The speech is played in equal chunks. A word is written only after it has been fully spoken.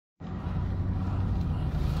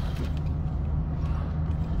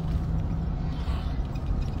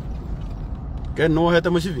Ken no hete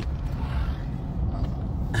mushivi.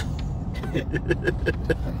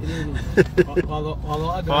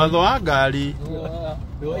 Walo agari.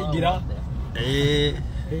 Igira.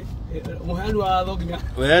 Muhanu wa thoginya.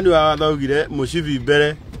 Muhanu wa thogire mushivi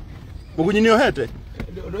mbere. Mugunyi ni ohete.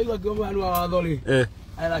 Ndoiga kwa muhanu wa thori.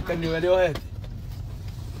 Ala kani wale ohete.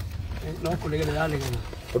 No kulegera yalegera.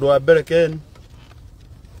 Undu wa mbere Ken.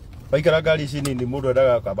 Waikara ngari ici nini mundu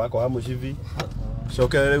endaga kamba kwa mushivi.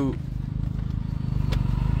 Coke riu.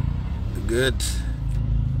 Good.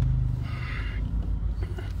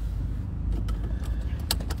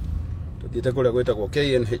 Tuthiete kuria gwitagwo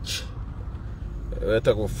KNH.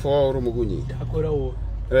 Wetagwo Foru Mugunyi. Akwira wo.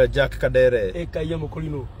 Jack Kadere. Ekaiya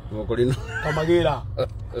mukurino. Mukurino. Kamagira.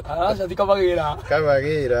 Arasa ti kamagira.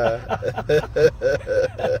 Kamagira.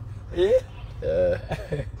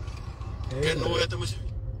 No hete mushivi.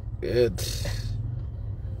 Good.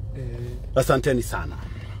 Asanteni sana.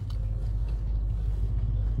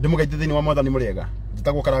 Ndimugaite thini wa mwathani muriega.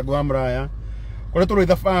 Njitagwo Karangu wa Muraya. Kore turu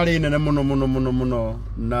thabari nene muno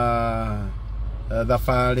na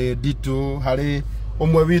thabari nditu hari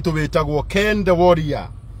umwe witu witagwo Ken the Warrior.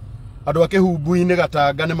 Andu ake humbu-ini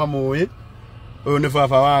Gatanga ni mamui. Uyu ni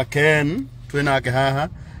baba wa Ken, twinake haha.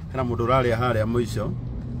 Hena mundu uraria haria muico.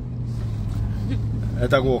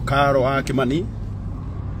 Etagwo Karo wa Kimani.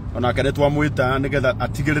 Onake ni twamwita nigetha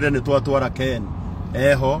atigirire ni twatwara Ken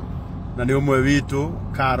eho na ni umwe witu.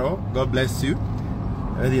 Karo, God bless you.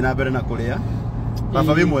 Ethi na mbere na kuria.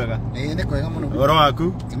 Baba wi mwega? Ni kwega muno. Oro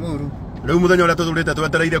waku? Timuru. Riu muthenya uria tuthurite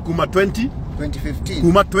twetereire kuma 2015.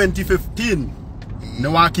 Kuma 2015. Ni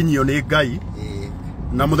wakinyio ni Ngai.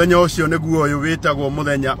 Na muthenya ucio niguo uyu witagwo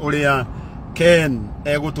muthenya uria Ken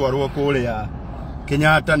egutwarwo kuria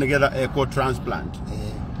Kenyatta nigetha eko transplant.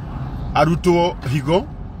 Arutwo higo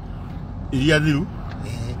iria thiru.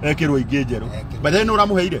 Ekirwo ingi njeru. Bathai ni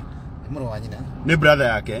uramuheire? Muro wa nyina. Ni brother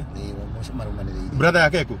yake. Brother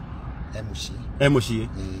yake ku? Emushi.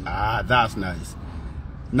 That's nice.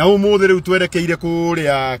 Na umuthi riu twerekeire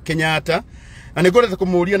kuria Kenyatta. Na ningorete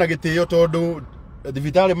kumuria na gitio tondu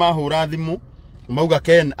thibitari mahura thimu mauga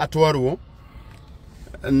Ken atwarwo.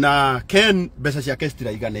 Na Ken mbeca ciake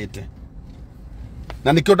citiraiganite.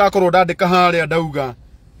 Na nikio ndakorwo ndandika haria ndauga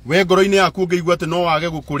we ngoro-ini yaku ngeigua ati no wage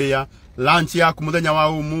gukuria lunch yaku muthenya wa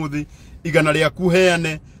umuthi igana riaku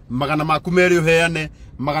heane magana maku meri uheane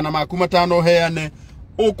magana maku matano uheane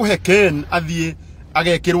ukuhe Ken athie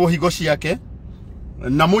agekirwo higo ciake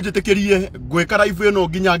na munjitikirie gwika live ino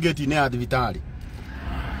nginya gate-ini ya thibitari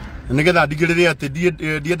nigetha ndigirire ati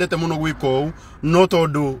ndiendete muno gwika uu no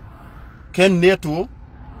tondu Ken netwo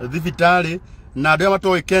thibitari na andu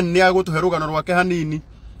matoi Ken ni agutuhe rugano rwake hanini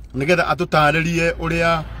nigetha atutaririe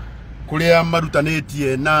uria kuria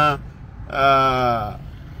marutanitie na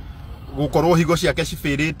gukorwo higo ciake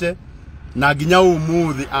cibirite na nginya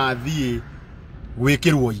umuthi athie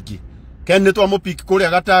gwikirwo ingi. Ken ni twamupik kuria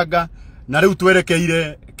Gatanga na riu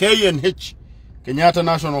twerekeire KNH Kenyatta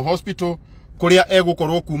National Hospital kuria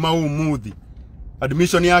egukorwo kuma umuthi.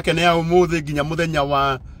 Admission yake ni ya umuthi nginya muthenya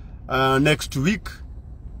wa next week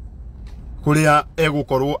kuria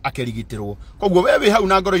egukorwo akirigitirwo. Koguo wewe hau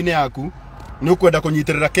na ngoro-ini yaku ni ukwenda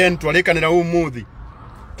kunyitirira Ken twarikanira umuthi.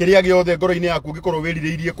 Kiria giothe ngoro-ini yaku ngikorwo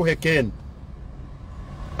wiririirie kuhe Ken.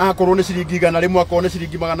 Akorwo ni ciringi 100, akorwo ni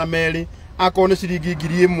ciringi 200, akorwo ni ciringi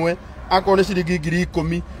 1000, akorwo ni ciringi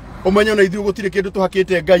 10,000. Umenye na ithuĩ gutire kindu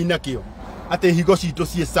tuhakite Ngai nakio. Ate higo citu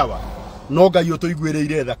cie sawa. No Ngai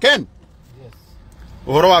utuiguireire tha. Ken? Yes.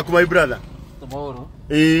 Uhoro waku my brother? Tomorrow.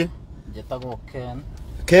 Njitagwo Ken.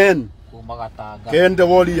 Ken. Kuma Gatanga. Ken the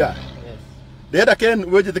Warrior. Yes. Ndenda Ken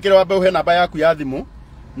wenjitikire wambe uhe namba yaku ya thimu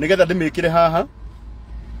nigetha ndimikire haha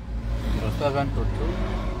 0722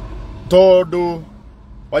 tondu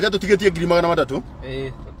waja tutigetie 300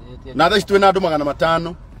 na tha citwe na andu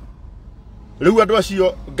 500 riu andu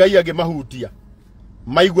acio Ngai agimahutia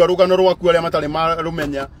maigua rugano rwaku aria matari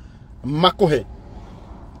marumenya makuhe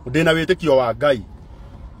ndina witikio wa Ngai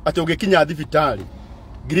ati ungikinya thibitari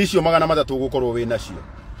ngiri icio 300 ugukorwo wina cio.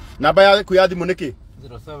 Namba yaku ya thimu niki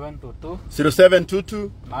 0722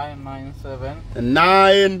 997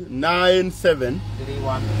 318.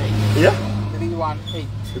 Yeah?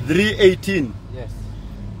 318. Yes.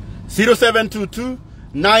 0722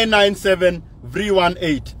 997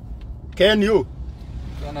 318. Can you?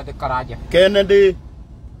 Kennedy Karanja. Kennedy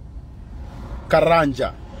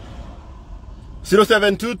Karanja.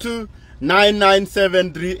 0722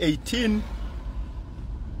 997 318.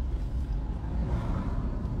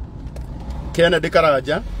 Kennedy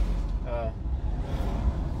Karanja.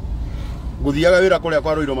 Guthiaga wira kuria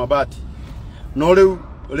kwa Ruiro Mabati. No riu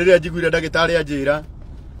riria njiguire ndagitari anjira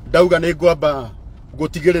ndauga ni ngwamba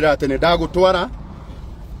gutigirira ati ni ndagutwara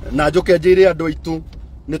na njoke njire andu aitu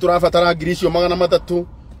ni turabatara ngiri icio 300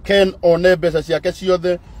 Ken one mbeca ciake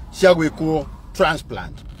ciothe cia gwikwo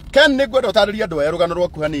transplant. Ken ni ngwenda utariria andu aya rugano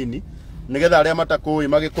rwaku hanini nigetha aria matakui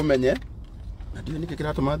magikumenye na ndio niki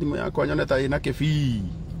kiratuma thimu yakwa nyone ta ina kibii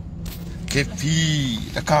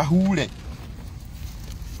akahure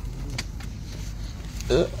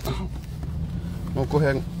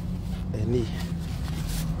mukuhe eni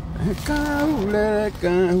kahure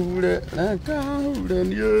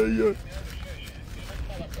ni yo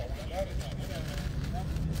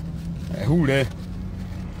hure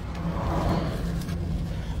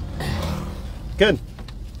Ken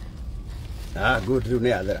good riu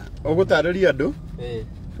ni athera ugutariria andu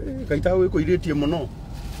kaita wi kuiritie muno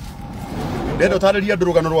ndendo tariria andu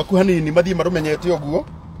rugano rwaku hanini mathie marumenyete oguo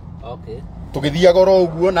okay tugithia goro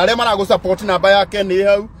uguo na aria maragu support namba yake ni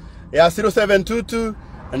hau ya 0722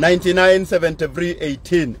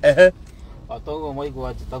 997318 atogo moigwa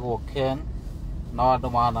atagwo Ken no andu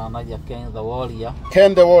mananagia Ken the Warrior.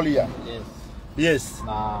 Ken the Warrior. Yes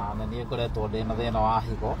na ni ngoretwo ndina thina wa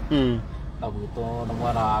higo na gwito na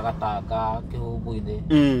mwana wa Gatanga kihumbu-ini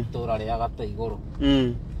tura ria gata iguru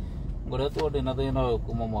ngoretwo ndina thina uyu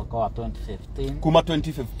kuma mwaka wa 2015 kuma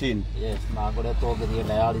 2015 yes na ngoretwo ngithie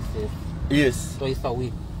dialysis twice a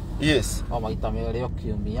week o maita meri o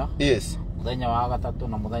kiumia muthenya wa gatatu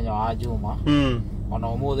na muthenya wa juma ona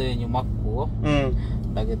umuthi nyuma kuo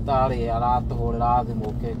ndagitari aratuhurira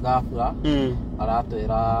thimu kingafura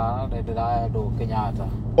aratwira ndira ndu Kenyatta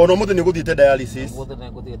ono muthi ni guthiete dialysis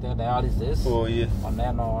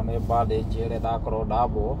ona no ni bandage ire ndakoro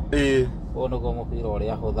ndabo ono go mupira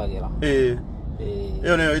uria huthagira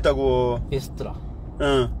iyo niyo itagwo Istra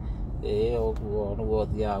oguo nugo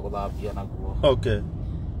thia guthambia naguo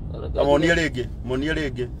monie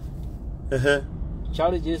ringi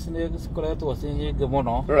challenges ni zikoretwo cinyingi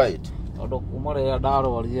muno tondu kuma riria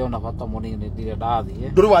ndarwarire ona bata munini ndire ndathie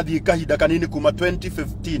nduri wathie kahinda kanini kuma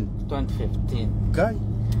 2015 Ngai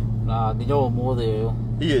na nginya umuthi uyu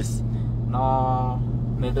na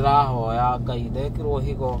ni ndirahoya Ngai ndekirwo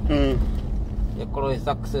higo ikorwo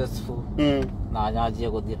successful na nyanjie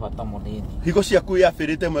guthie bata munini higo ciaku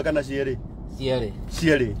yabirite mwe kana cieri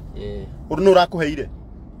uri nu urakuheire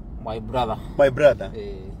my brother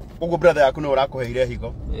ugo brother yaku no urakuheire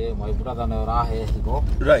higo my brother no urahe higo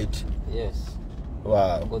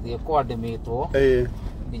wow guthie kwadimitwo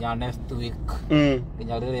nginya next week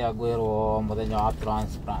nginya riria ngwirwo muthenya wa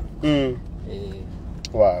transplant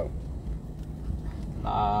wow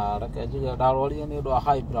na reke njuge ndarwaria ni undu wa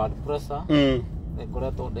high blood pressure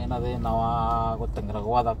ngoretwo ndina thina wa gutengera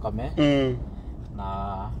gwa thakame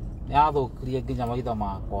na niathukirie nginya maitho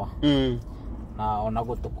makwa na ona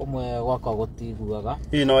gutukumwe gwakwa gutiguaga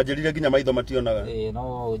no anjirire nginya maitho mationaga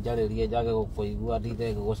no njaririe njage gukuigua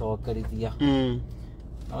ndithe gucokerithia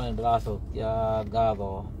no ndiracokia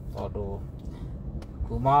ngatho tondu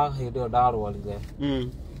kuma hindi io ndarwarire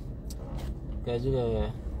kenjuge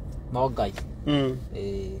no Ngai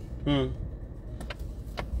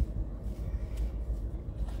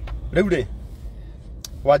riu ri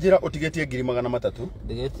wanjira utigetie 300,000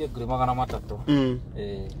 ndigetie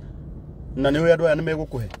 300,000 na niwe andu aya ni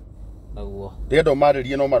megukuhe naguo ndendo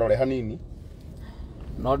maririe no marore hanini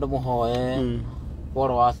no ndumuhoe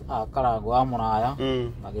followers akarangu a muraya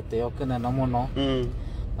na gitio kinene muno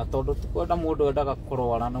na tondu tikwenda mundu endaga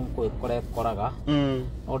kurwara no kwikoraga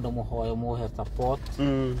no ndumuhoe muhe support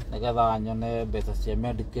nigetha nyone mbeca cia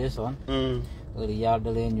medication iria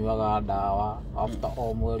ndirinyuaga ndawa after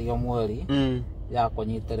o mweri ya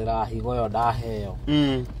kunyitirira higo yo ndaheo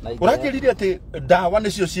urakirire ati ndawa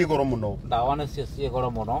nicio cie goro muno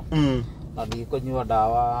na ndikunyua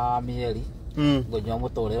ndawa mieri ngunyua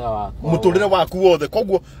muturire waku wothe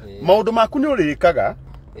koguo maundu maku ni urikaga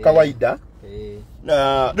kawaida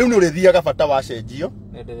riu ni urithiaga bata wa cenjio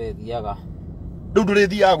ndirithiaga riu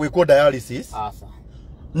ndurithiaga gwikwo dialysis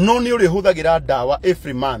no ni urihuthagira ndawa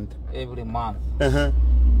every month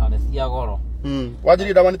na ni cia goro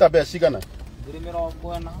wanjirie ndawa ni ta mbeca cigana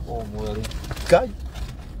 40 o mweri Ngai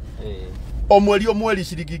o mweri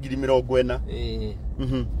ciringi 40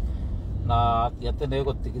 na yatende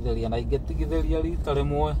gutigithiria na ingitigithiria rita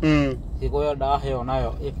rimwe higo yo ndaheo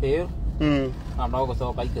nayo ifail na no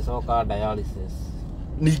gucoka igicoka dialysis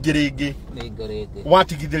ningi ringi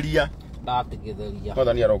watigithiria ndatigithiria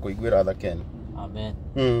Mwathani arokuiguira tha Ken amen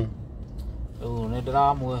riu ni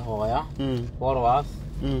ndiramwihoya followers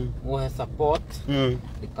muhe support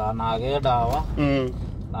ndikanage ndawa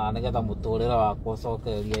na nigetha muturire wakwa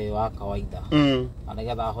ucokererie wa kawaida na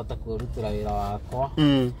nigetha ahote kwirutira wira wakwa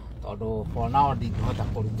tondu for now ndingihota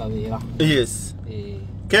kuruta wira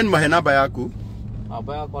Ken mahe namba yaku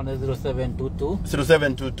Namba yakwa nĩ 0722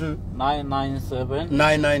 0722 997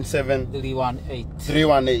 997 318.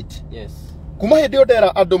 318. Yes. Kuma hindi yo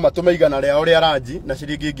ndera andu matume igana ria uria ranji na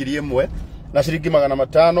ciringi 1000 na ciringi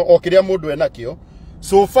 500 o kiria mundu enakio.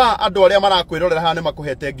 So far andu aria marakwirorera haha ni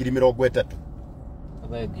makuhete 30,000.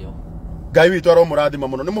 Thank you. Ngai witu aro murathima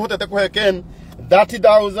muno ni muhotete kuhe Ken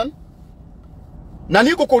 30,000 na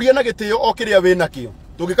ni ngukuria na gitio o kiria winakio.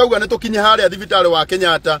 Tungikauga ni tukinye haria thibitari wa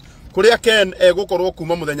Kenyatta kuria Ken egukorwo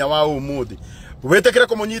kuma muthenya wa umuthi. Wetekere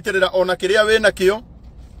kumunyitirira ona kiria winakio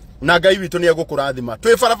na Ngai witu ni egukurathima.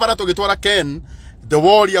 Twi barabara tugitwara Ken the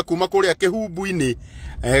warrior kuma kuria kihumbu-ini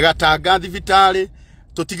gatanga thibitari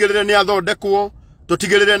tutigirire ni athondekwo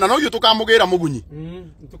tutigirire na no yu tukamugira mugunyi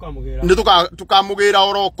ni tukamugira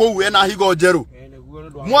oro kou ena higo njeru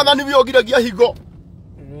mwathani wi ogiragia higo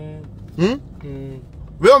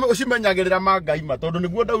we ucimenyagirira mangai tondu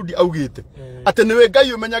niguo Daudi augite ati niwe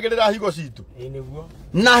Ngai umenyagirira higo citu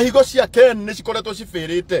na higo cia Ken ni cikoretwo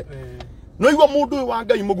cifirite no igwa mundu wa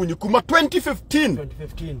Ngai mugunyi kuma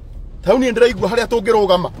 2015 tauni ndiraigua haria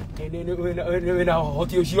tungirugama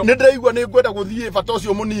ni ndiraigua ni ngwenda guthie bata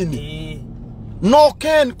ucio munini no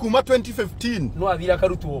Ken kuma 2015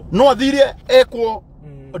 no athire ekwo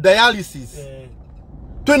dialysis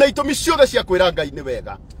twina itumi ciothe cia kwira Ngai ni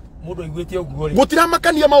wega mundu aiguite uguo ri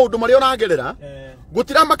gutiramakania maundu maria uragerera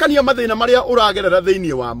gutiramakania mathina maria uragerera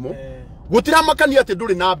thiini wamo gutiramakania ati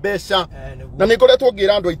nduri na mbeca na ni ngoretwo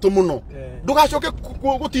ngira andu aitu muno ndugacoke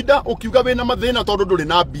gutinda ukiuga wina mathina tondu nduri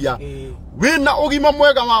na mbia wina ugima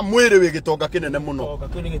mwega wa mwiri wi gitonga kinene muno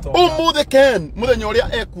umuthe Ken muthenya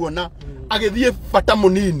uria ekuona agithie bata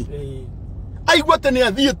munini aigua ati ni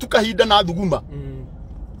athie tukahinda na thuguma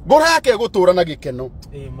ngoro yake gutura na gikeno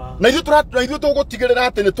na ithu tugutigirira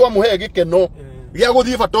ati ni twamuhe gikeno gia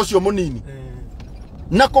guthie bata ucio munini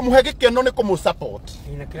na kumuhe gikeno ni kumu support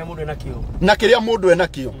na kiria mundu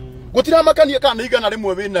enakio gutiramakania kana ni igana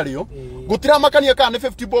rimwe wina rio gutiramakania kana ni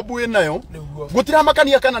 50 bob winayo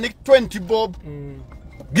gutiramakania kana ni 20 bob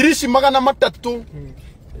girishi 300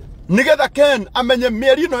 nigetha Ken amenye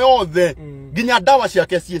mieri no yothe ginya dawa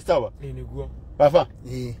ciake cie sawa baba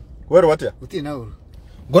kwero atia Guti na uru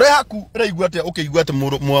ngoro yaku iraigua atia ukigua ati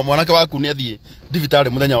mwanake waku ni athie thibitari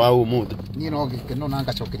muthenya wa umuthi ni no gikeno na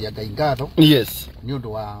ngacokeria Ngai ngatho yes ni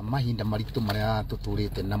undu wa mahinda maritu maria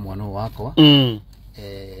tuturite na mwana wakwa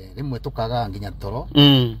rimwe tukaga nginya toro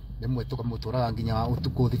rimwe tukamuturaga nginya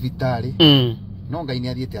utuku thibitari no Ngai ni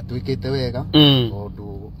athiete atwikite wega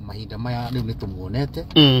tondu mahinda maya riu ni tumuonete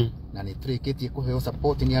na ni turikitie kuheo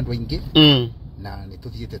support ni andu aingi na ni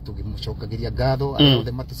tuthiete tugimucokagiria ngatho aria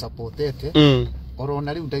othe matu supportete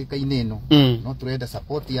orona riu ndagika-ini ino no turenda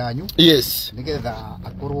support yanyu yes nigetha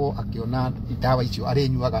akorwo akiona dawa icio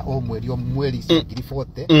arinyuaga o mweri ngiri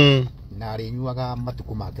 40 na arinyuaga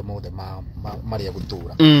matuku make mothe maria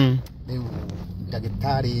gutura riu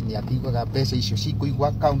ndagitari ni akiugaga mbeca icio cikuigwa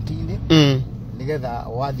account-ini nigetha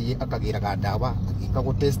wathie akagiraga dawa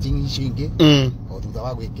agikagwo testing icio ingi o thutha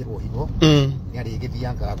wa gwikirwo higo ni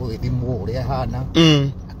arigithianga gugithimwo uria hana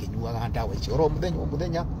akinyuaga dawa icio ro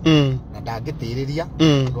muthenya na ndangitiriria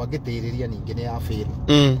ndo angitiriria ningi ni ya fail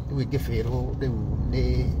riu ingifail riu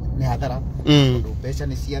ni hathara ndo mbeca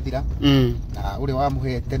ni ciathira na uri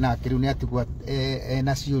wamuhete na kiriu ni atigwa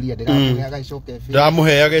na ciuria ndiramuhe agacoke fail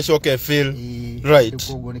ndamuhe agacoke fail right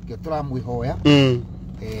koguo nikio turamwihoya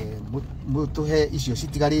mutuhe icio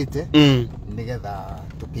citigarite nigetha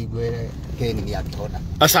tukiigwe Ken ni akihona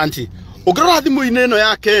asanti ungirora thimu-ini ino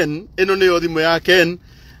ya Ken ino niyo thimu ya Ken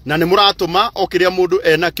na ni muratuma o kiria mundu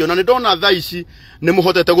enakio na ni ndona thaa ici ni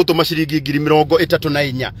muhotete gutuma ciringi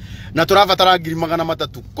 34 na turabatara 300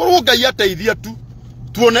 korwo Ngai ateithia tu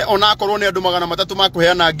tuone ona akorwo ni andu 300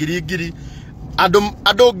 makuheana ngiri andu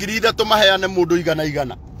 3,000 maheane mundu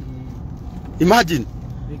igana imagine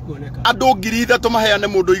andu 3,000 maheane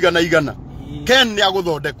mundu igana Ken ni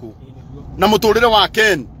aguthondekwo na muturire wa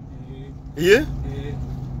Ken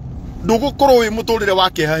ndugukorwo wi muturire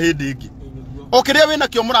wake ha hindi ingi o kiria wina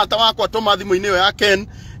kio murata wakwa tuma thimu-ini yo ya Ken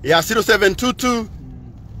ya 0722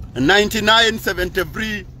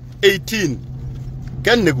 9973 18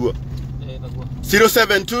 Ken niguo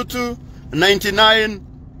 0722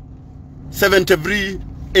 9973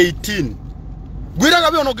 18 gwiraga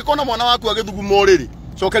we ona ungikona mwana waku agithuguma uriri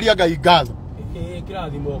cokeria Ngai ngatho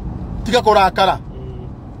kirathimo tiga kurakara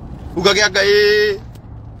ugagia Ngai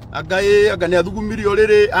anga ni athugumiri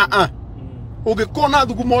uriri ungikona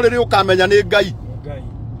thuguma uriri ukamenya ni Ngai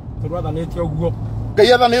turwathanite uguo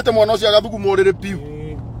Ngai athanite mwana ucio agathuguma uriri piu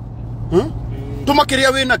tumakiria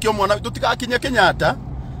wina kio mwana tutigakinye Kenyatta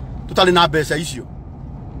tutari na mbeca icio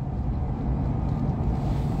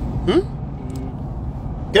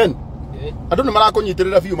Ken Andu ni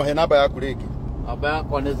marakunyitirira biu mahe namba yaku ringi. Namba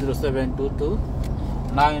yakwa ni 0722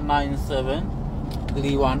 997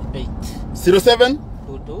 318. 0722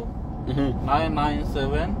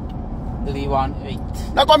 997 318.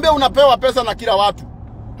 Nakwambia unapewa pesa na kila watu.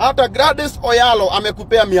 Hata Gladys Oyalo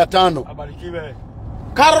amekupea 500. Abarikiwe.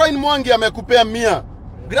 Caroline Mwangi amekupea 100.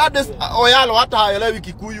 Gladys Oyalo hata haelewi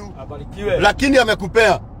Kikuyu. Abarikiwe. Lakini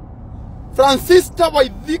amekupea. Francisca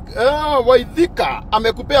Waithika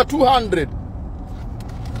amekupea 200.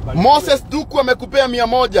 Moses Duku amekupea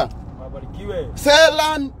 100. Abarikiwe.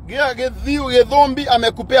 Selan Githombi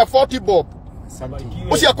amekupea 40 bob.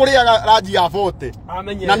 Ucia kuria raji ya 40.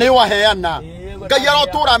 Amenye. Na ni waheana. Ngai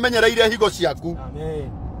arotura amenyereire higo ciaku. Amen.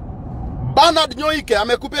 Bernard Nyoike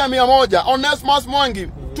amekupea 100. Onesmus Mwangi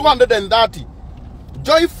 230.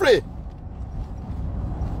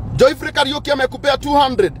 Joyfrey Kariuki amekupea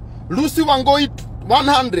 200. Lucy Wangoi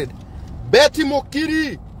 100. Betty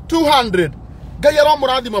Mokiri 200. Ngai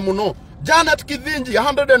aromurathima muno. Janet Kithinji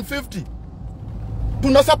 150.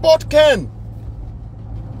 Tuna support Ken.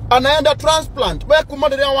 Anaenda transplant. We kuma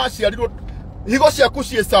riria waciarirwo higo ciaku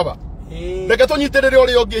cie sawa. Reke tunyitirire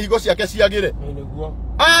uri ungi higo ciake ciagire.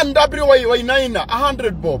 And WY9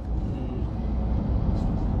 100 bob.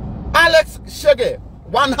 Alex Shege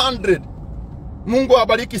 100. Mungu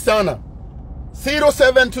abariki sana.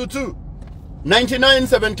 0722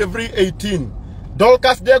 997318.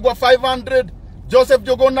 Dolcas Degwa 500. Joseph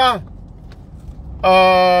Jogona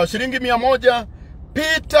shilingi 100.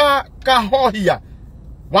 Peter Kahohia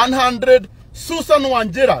 100. Susan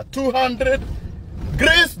Wanjira 200.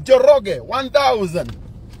 Grace Joroge 1000.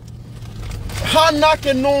 Hannah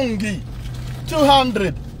Kenungi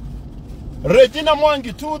 200. Regina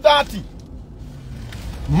Mwangi 230.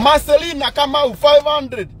 Marcelina Kamau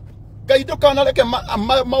 500. Kaido kanareke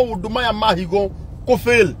maundu maya mahigo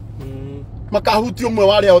kufail. Makahuti umwe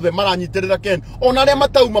wale othe maranyitirira Ken. Ona ria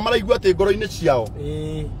matauma maraigua ati ngoro-ini ciao.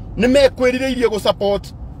 Ni mekwiririirie go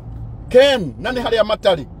support Ken na ni haria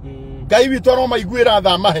matari. Ngai witu aro maiguira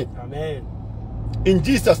tha mahe. Amen. In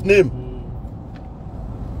Jesus name.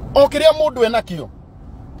 Okiria mundu enakio.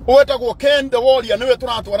 Uwetagwo Ken the Warrior niwe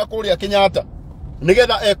turatwara kuria Kenyatta.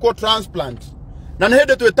 Nigetha eko transplant. Na ni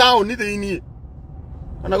hindi twi town ni thiini.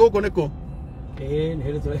 Kana guko niko? Ni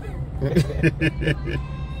hindi twi.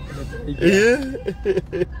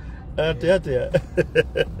 Ate.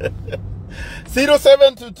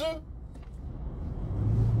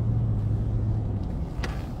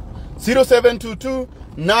 0722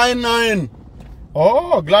 99.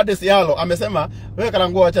 Oh, Gladys Yalo amesema wewe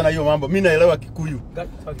karangu acha na hiyo mambo. Mimi naelewa Kikuyu.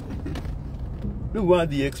 Ni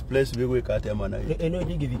the express wewe kati ya maana hiyo. Eno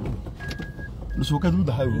nyingi viku. Nusuka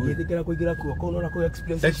thutha hau. Ngithikira kuigira kuo ko nona ku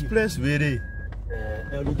express. Express wiri.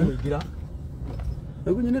 Eno nyingi kuigira.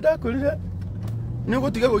 Nugu nyine ndakurire. Ni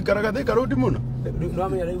gutiga guikaraga Thika Road muno. No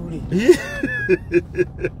amenya riu ri.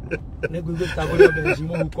 Ne guigo tagori mbere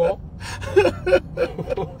cimo huko.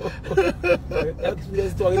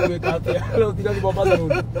 Express tu agire kate. Lo tiga ni Mombasa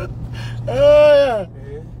Road.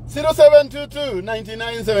 0722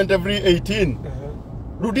 997318.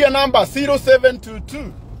 Rudia namba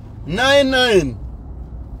 0722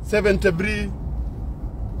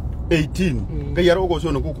 997318. Ngayaro go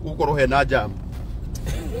so no gukoro he na jam.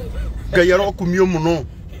 Ngayaro kumio muno.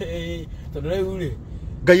 Tondore uri.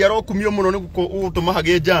 Ngayaro kumio muno ni utuma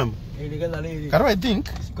hage jam. Karo I think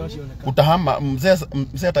utahama mzee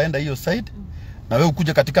ataenda hiyo side na wewe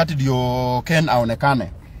ukuje katikati ndio Ken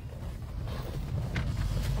aonekane.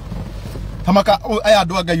 Hamaka aya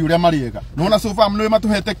andu anga yuria mariega. Nona sofa mwe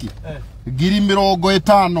matuhete ki?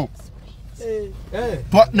 50,000.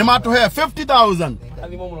 Ni matuhe 50,000.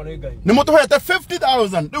 Ni mutuhete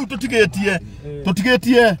 50,000. Riu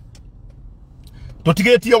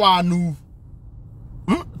tutigetie wanu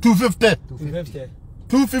 250.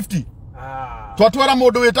 250. Twatwara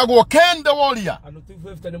mundu wetagwo Ken the Warrior. Andu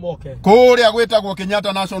 250 ni moke. Kuria gwetagwo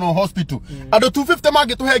Kenyatta National Hospital. Andu 250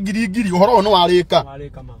 mangituhe ngiri uhoro no warika.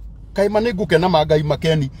 Warika ma. Kaima nigukena magai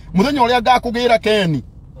makeni. Muthenya uria ngakugira Keni.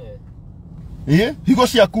 Higo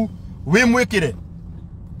ciaku wi mwikire.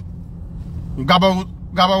 Ngaba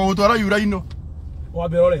gutwara yuraino.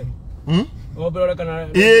 Wabirore. Wabirore kana.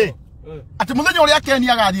 Ati muthenya uria Keni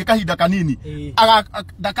agathie kahinda kanini.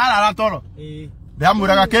 Ndakarara toro.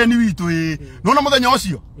 Ndamwiraga Keni witu nona muthenya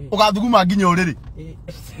ucio ugathuguma nginya uriri.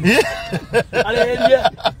 Aleherie.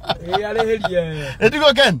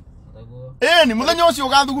 Edigo Ken. Ni muthenya ucio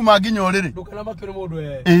ugathuguma nginya uriri. Ndukana makire mundu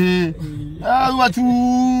achu.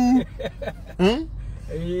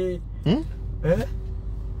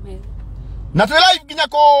 Na twi live nginya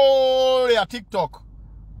kuria TikTok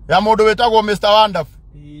ya mundu wetagwo Mr. Wonderful.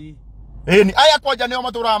 ni aya kwanja nio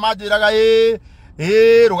matura manjiraga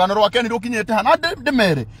rugano rwa Ken rukinyete hana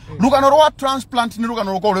ndemere rugano rwa transplant ni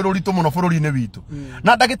rugano rwo ruritu muno bururi-ini witu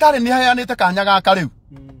na ndagitari ni hayanite kanya gaka riu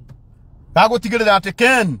gagutigirira ati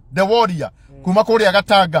Ken the warrior kuma kuria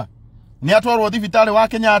Gatanga ni atwarwo thibitari wa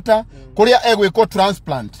Kenyatta kuria egwiko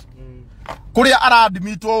transplant kuria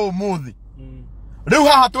aradmitwo umuthi riu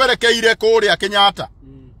haha twerekeire kuria Kenyatta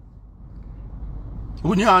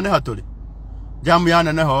unyi hane haturi jamu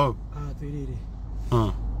yana ne ho twiriri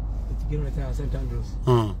tikiro leta St Andrews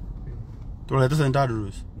tuleta St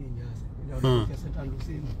Andrews St Andrews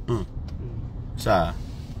sa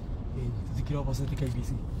tikiro opposite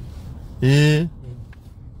KBC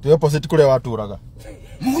tu opposite kuria waturaga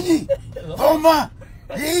munyi homa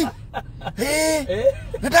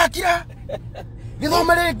ndakira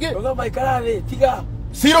githoma ringi rugama ikarathi tiga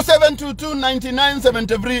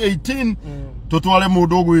 0722997318 tutwale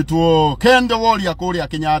mundu ugwitwo Ken the warrior kuria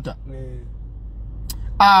Kenyatta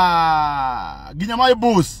ginya my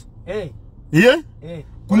boss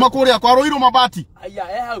kuma kuria kwa Ruiru Mabati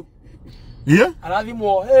aya hau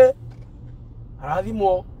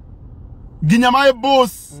arathimwo ginya my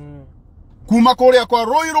boss kuma kuria kwa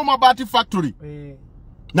Ruiru Mabati factory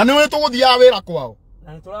na niwe tuguthia wira kwao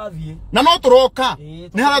na turathie na no turoka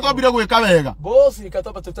ni hara twambire gwika wega boss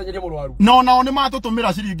ikatoba tutanyerie murwaru no nao ni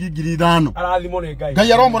matutumira ciringi 5,000 arathimo ne ngai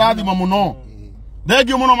ngai aro murathima muno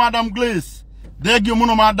thengio muno Madam Grace thengio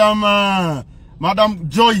muno Madam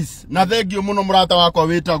Joyce na thengio muno murata wakwa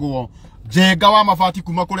witagwo Jenga wa mabati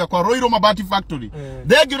kuma kuria kwa Ruiru Mabati factory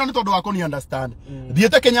thengio na ni tondu wako ni understand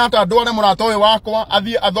thiete Kenyatta ndware murata we wakwa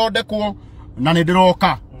athie athondekwo na ni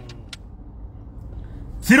ndiroka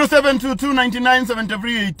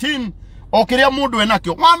 0722997318 okiria mundu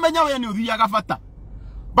enakio wamenya we ni uthiaga bata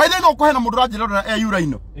by the way no kuhena mundu ranjirora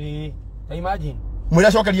yuraino imagine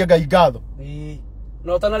mwira cokeria ngai ngatho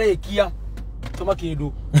no tanarikia tuma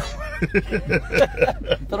kindu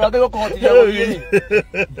turabe gukohotithia guthiĩ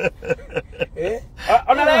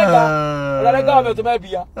onarenga wame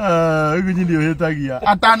tumebia igunyi ndio hetagia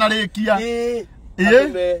atanarikia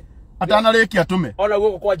atanarikia tume ona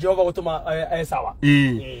guko kwa Jehova gutuma sawa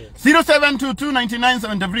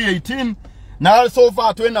 0722997318 na so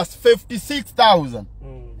far twina 56,000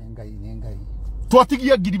 ngai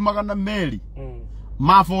twatigia ngiri magana meri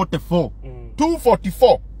ma 44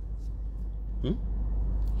 244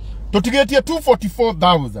 tutigetie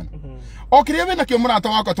 244,000 okiria wena kio murata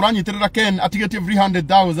wakwa turanyitirira Ken atigetie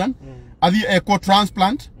 300,000 athie eco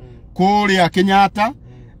transplant kuria Kenyatta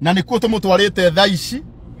na nikuo tumutwarite thaici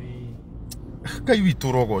kai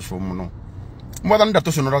witu rogocwo muno mwathani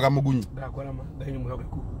ndatuconoraga mugunyi ndakora ma ndaini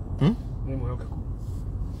muhogeku ni muhogeku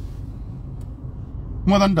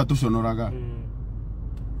mwathani ndatuconoraga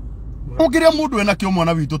ukiria mundu ena kio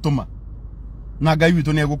mwana witu tuma na ngai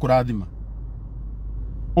witu ni egukurathima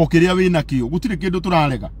ukiria wina kio gutire kindu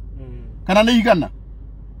turarega kana ni igana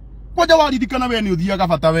kwaja waririkana we ni uthiaga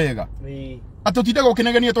bata wega atutinde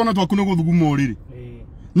gukinegenia twana twaku ni guthuguma uriri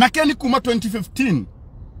na Ken kuma 2015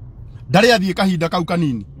 ndari athie kahinda kau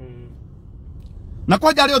kanini na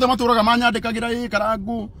kwaja ari othe maturaga manyandikagira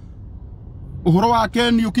karangu uhoro wa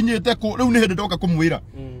Ken ukinyite ku riu ni hindi ndoka kumwira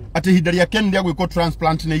ati hinda ria Ken ria gwiko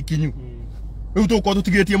transplant na ikinyu riu tuko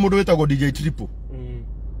tutigetie mundu wetagwo DJ Triple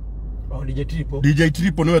DJ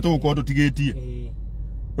Triple niwe tuko tutigetie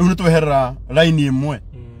riu ni tweherera line imwe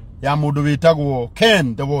ya mundu wetagwo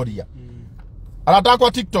Ken the warrior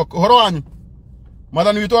aratakwa TikTok uhoro wanyu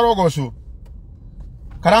mathani witu arogocu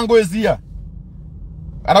karangu ezia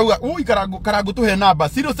arauga ui karangu tuhe namba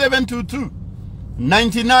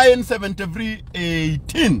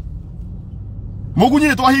 0722997318 mugunyi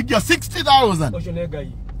ni twahingia 60,000 ucio ne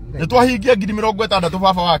ngai ni twahingia 60,000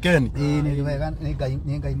 baba wa Ken ni wega ni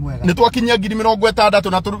ngai mwega ni twakinyia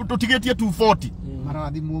 60,000 na tutigetie 240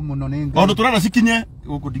 marathimwo muno ni ngai ondu turara sikinye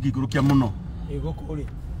guku ndingigurukia muno igukuri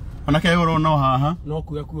ona ke oro no haha no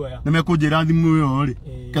kuya ni mekunjira thimu yo ri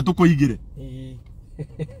ke tukuigire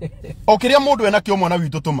okiria mundu ena kio mwana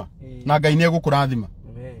witu tuma na ngai ni egukurathima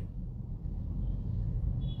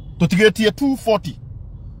tutigetie 240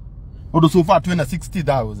 undu so far twina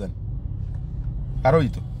 60,000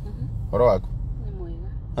 aroito oro wako ni mwega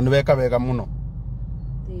na niweka wega muno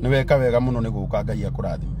niweka wega muno ni guka ngai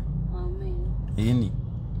akurathime amen ini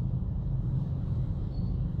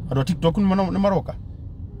ado TikTok ni maroka ni maroka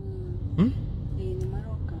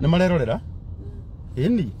ni marerorera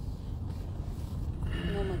ini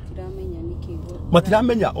no matiramenya nikigo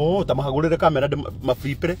matiramenya ta mahagurire kamera ma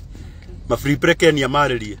free pre Kenya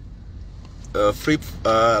maririe free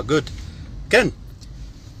good Ken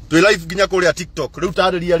tu live ginya kuria TikTok riu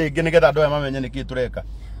tariria ringi nigetha andu aya mamenye niki tureka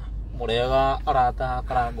Murega arata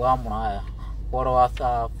Karangu wa Muraya. Follow us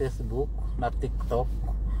Facebook na TikTok.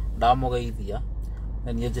 Ndamugeithia.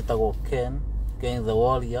 Na niĩ njĩtagwo Ken the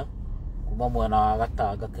Warrior. Kuma mwena wa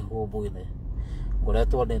Gatanga Kĩhũmbũ-inĩ.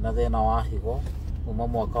 Ngoretwo ndĩna thĩna wa higo kuma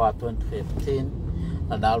mwaka wa 2015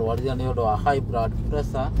 na ndarwarire nĩ ũndũ wa high blood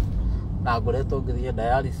pressure na ngoretwo ngĩthiĩ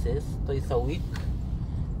dialysis twice a week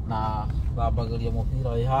na ngambagĩria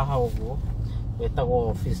mũbira wĩ haha ũguo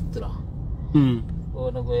wĩtagwo fistula.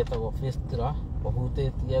 Ũyũ nĩguo wĩtagwo fistula,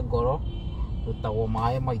 ũhutĩtie ngoro, rutagwo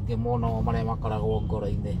maĩ maingĩ mũno marĩa makoragwo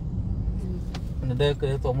ngoro-inĩ. Nĩ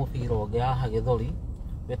ndekĩrĩtwo mũbira ũngĩ haha gĩthũri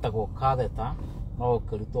wĩtagwo catheter, no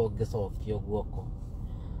ũkĩrutwo ũngĩcokio guoko.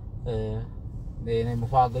 Nĩ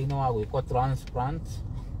mũbango-inĩ wa gwĩkwo transplant,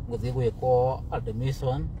 gũthiĩ gwĩkwo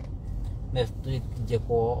admission, next week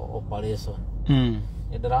njĩkwo operation.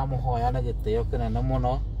 Nĩ ndĩramũhoya na gĩtĩo kĩnene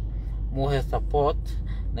mũno mũhe support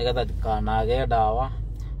nĩgetha ndikanage ndawa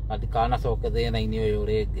na ndikanacoke thĩna-inĩ ũyũ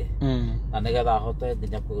rĩngĩ, na nĩgetha hote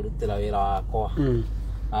nginya kwĩrutĩra wĩra wakwa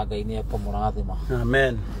na Ngai nĩ ekũmũrathima.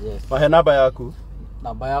 Amen. Wahe namba yaku?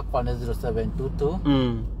 Namba yakwa nĩ 0722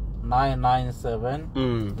 997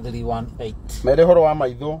 318. Mere horo wa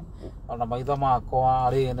maitho? Ona maitho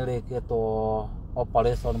makwa rĩrĩ nĩ rĩkĩtwo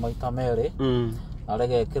operation maita merĩ na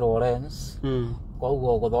rĩgekĩrwo lens,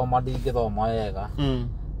 koguo gũthoma ndingĩthoma wega,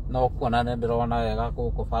 no kuona nĩ ndĩrona wega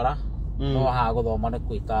gũkũ bara, no haha gũthoma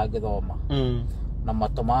nĩkuo itangĩthoma, na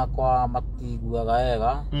matũ makwa matiguaga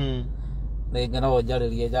wega, rĩngĩ no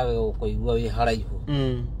njarĩrie njage gũkũigua wĩ haraihu,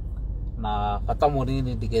 na bata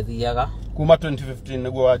mũnini ndigĩthiaga kuma 2015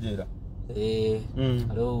 nĩguo wanjĩra.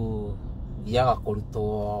 Rĩu thiaga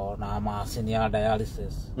kũrutwo na macini ya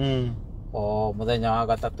dialysis o mũthenya wa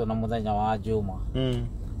gatatũ na mũthenya wa njuma.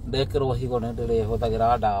 Ndekĩrwo higo nĩ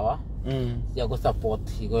ndĩrĩhũthagĩra ndawa cia gũsupport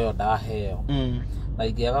higo ĩyo ndaheo, na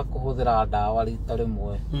ingĩaga kũhũthĩra ndawa rita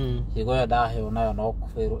rĩmwe, higo ĩyo ndaheo nayo no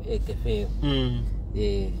kũbĩrwo ĩngĩbĩrwo.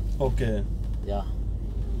 Okay.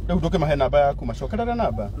 Rĩu ndũkĩmahe namba yaku, macokerere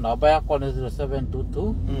namba? Namba yakwa nĩ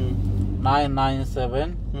 0722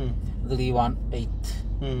 997 318.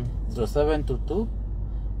 0722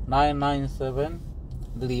 997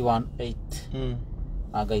 318.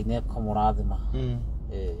 Na Ngai nĩ ekũmũrathima.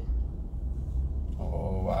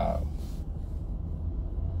 Oh wow.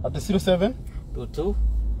 At the 07 22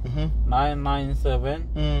 997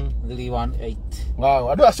 318.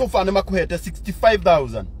 Wow, andũ a sofa nĩ makũhete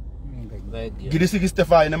 65,000. Ngiri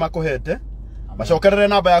 65 nĩ makũhete. Macokerere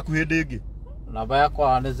namba yaku hĩndĩ ĩngĩ. Namba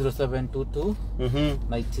yakwa nĩ 0722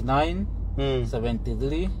 99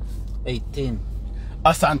 73 18.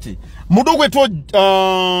 Asante. Mundu gwetwo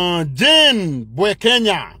Jane Bwe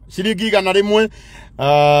Kenya shiringi 100.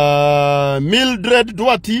 Mildred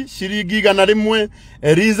Duati shiringi 100.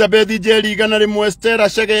 Elizabeth Jerry 100. Stella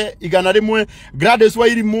Shege 100. Gladys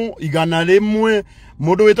Wairimu 100.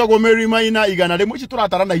 Mundu wetagwo Mary Maina 100. Ici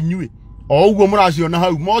turatarana inyuĩ o uguo mũraciona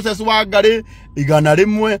hau. Moses Wangari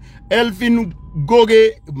 100. Elvin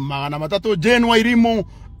Goge 300. Jane Wairimu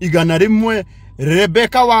 100.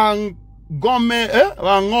 Rebecca Wangome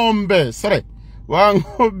Wangombe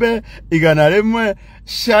 100.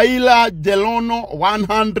 Shaila Delono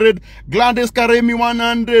 100. Gladys Karemi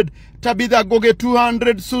 100. Tabitha Goge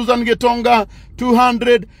 200. Susan Getonga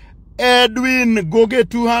 200. Edwin Goge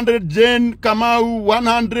 200. Jane Kamau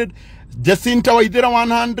 100. Jacinta Waithira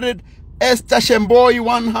 100. Esther Shemboi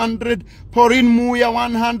 100. Pauline Muya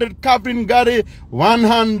 100. Catherine Gare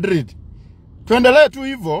 100. Tuendelee tu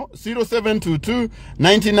hivyo 0722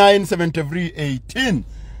 997318.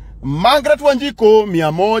 Margaret Wanjiko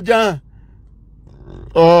 100.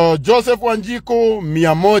 Joseph Wanjiko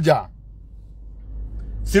 100.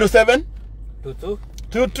 07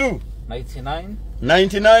 22 99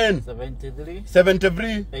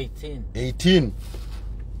 73 18.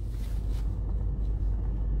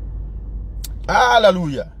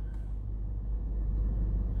 Hallelujah.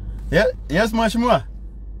 Yes, mheshimiwa.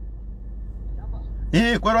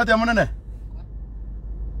 Kwero atia munene?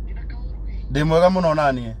 Ndi mwega muno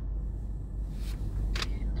nanie.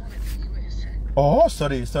 Oh,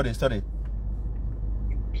 sorry.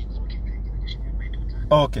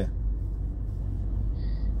 Okay.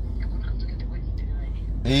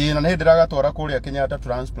 Na nĩ ndĩragatwara kũrĩa Kenyatta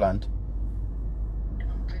Transplant.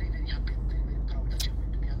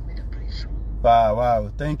 Wow,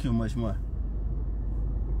 thank you mheshimiwa.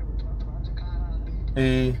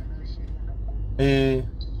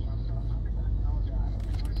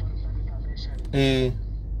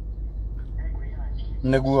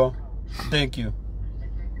 Neguo. Thank you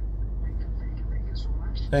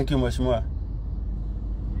mheshimiwa.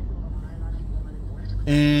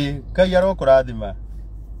 Kai arokũrathima.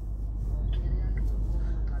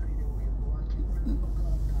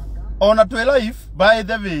 ona twe live by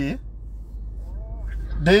the way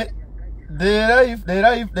the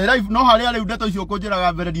live no hari ari ndeto icio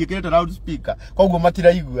kunjiraga mbere ndiikirite loud speaker koguo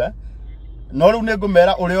matiraigua no riu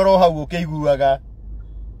ningumera uri oro hau ukiguaga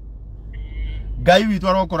Ngai witu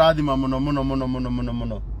arokurathima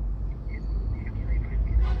muno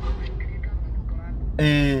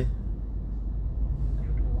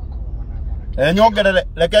nyongerere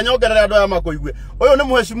reke nyongerere andu aya makuigue uyu ni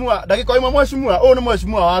mheshimiwa ndagika imwe mheshimiwa uyu ni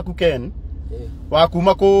mheshimiwa waku Ken wa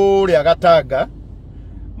kuma kuria Gatanga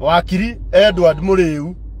wakiri Edward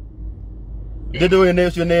Muriu ndindo we ne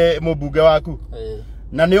ucio ne mubunge waku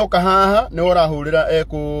na ni oka haha ni urahurira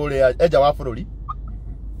kuria eja wa bururi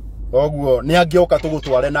koguo ni angioka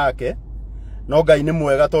tugutware nake no Ngai ni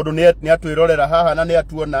mwega tondu ni atwirorera haha na ni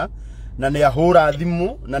atuona na ni ahura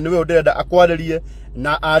thimu na niwe undirenda akwaririe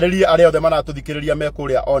na aririe aria othe maratuthikiriria me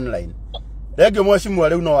kuria online regio mheshimiwa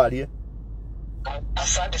riu no arie.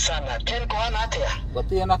 Asante sana. Ken kohana atia?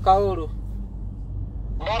 Gotie na kauru.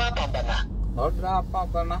 Mora pambana. Odra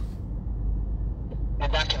pambana.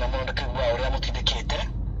 Ndaki na mundu kigwa uria mutindikite.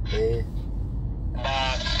 Na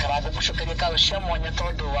karabu mushukiria kawe cia mwanya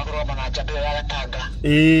tondu wa kuroma na jambe ya Gatanga.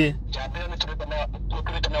 Jambe ni turita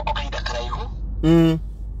na kokaida karaihu.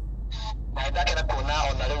 Na ndaki na kuona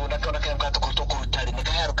ona riu ndakona kemu katukurutari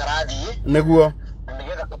nikaheru karathi. Niguo.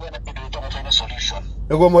 Nigetha kubena kindu itomo solution.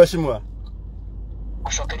 Niguo mheshimiwa.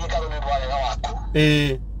 Kushokeria kawe ni bwega waku.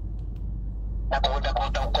 Na kuenda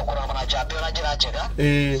kukora na jambe na njira njega.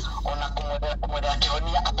 Ona kumwenda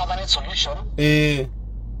akihonia a permanent solution.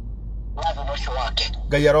 Wathi mwisho wake.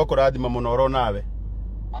 Ngai arokurathima muno ro nawe.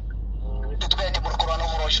 Tutugete murukuru no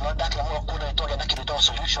murosho no ndakira muno kuna itoge na kindu to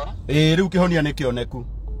solution. Riu kihonia ni kioneku.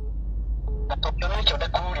 Na tokyo ni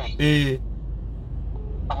kioneku ri.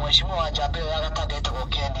 Mheshimiwa wa jambe ya Gatanga itago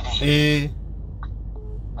Kennedy.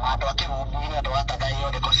 Ando akirudia ndo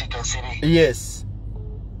atagayo de constituency. Yes.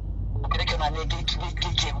 Kireke na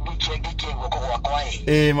giki ngoko kwa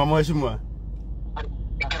kwai. Mama mheshimiwa.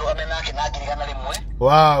 Ngiro amena kina ngirigana rimwe.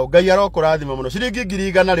 Wow, Ngai arokurathima muno. Ciringi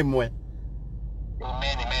ngirigana rimwe.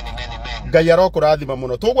 Amen. Ngai arokurathima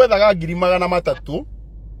muno. Tugwethaga 300.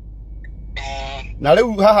 Na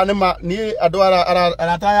riu haha ni andu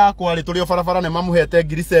arata yakwa ri turi barabara ne mamuhete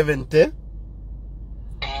 70.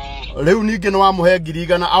 Riu ningi no wamuhe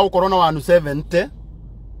 100 au korona wanu 70.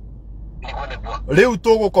 Riu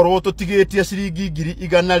tugukorwo tutigitie ciringi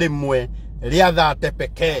 100 ria thate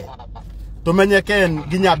peke tumenyeke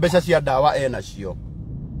nginya mbeca cia ndawa nacio.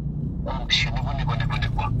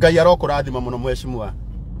 Ngai arokurathima muno mheshimiwa.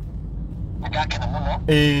 Ndakena muno.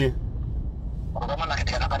 Kuroma na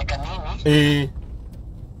kitika kabarika nini?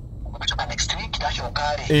 Kutoka next week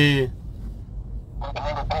ndashokari.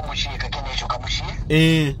 Mungu komushie kakene shoka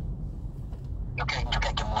mushie.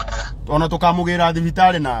 Tukakimona. Ona tukamugira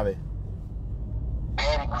thibitari nawe.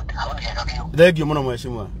 Very good. Haoni yakakio. Thengio muno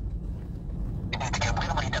mheshimiwa.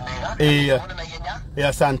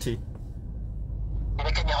 Asante.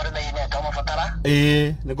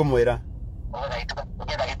 Nigumwira.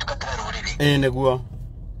 Niguo.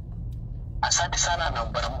 Asante sana na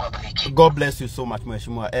Bwana Mungu abariki. God bless you so much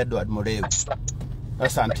mheshimiwa Edward Muriu.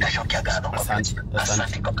 Asante.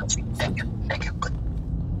 Thank you.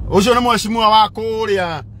 Ucio ni mheshimiwa wa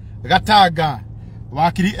kuria Gatanga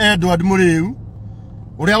wakiri Edward Muriu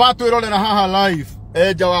uria watwirorera haha live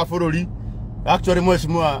eja wa bururi. Actually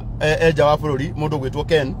mheshimiwa eja wa bururi mundu gwitwo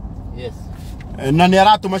Ken. Yes. Na ni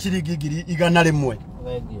aratuma ciringi 100.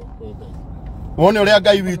 Thengio. Wone uria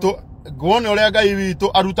Ngai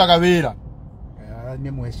witu arutaga wira.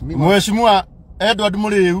 Ni mheshimiwa Edward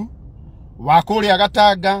Muriu wa kuria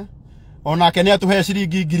Gatanga onake ni atuhe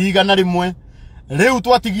ciringi 100. Riu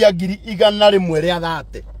twatigia 100 ria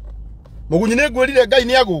thate. Mugunyi ni ngwirire Ngai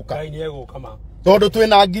ni aguka. Ngai ni aguka ma. Tondu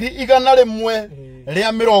twina 100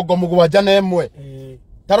 ria 71.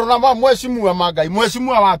 Tarona ma mheshimiwa Magai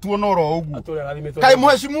mheshimiwa watu onoro ugu. Kai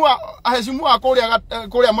mheshimiwa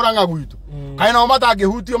kuria Murang'a gwitu. Kai no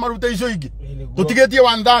matangihutio marute icio ingi. Tutigetie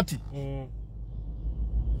 130.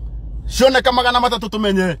 Cione kama 300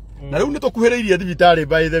 tumenye. Na riu ni tukuhiriirie thibitari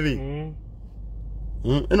by the way.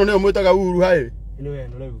 Ino ni omwitaga uru hai.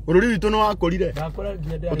 Bururi witu no akorire.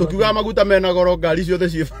 Tukiuga maguta mena goro ngari ciothe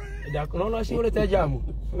cie. Ndakona ciurete jamu.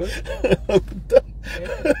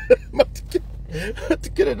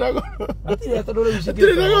 Tikire nago. Atire tondå rä u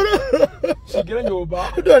cingä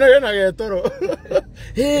nyåmba ndonege na getoro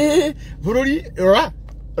bururi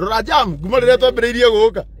rora jam kuma rä rä a twambä rä irie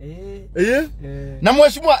gå ka na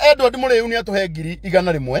mheshimiwa Edward Muriu ni atuhe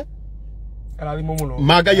 100 arathimo muno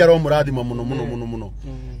Ngai aro murathima muno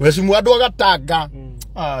mheshimiwa andu Gatanga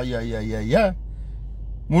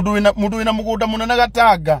mundu wina mugunda munene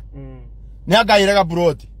Gatanga Ni angaire ga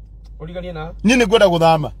buroti. Urigania na? Ni ngwenda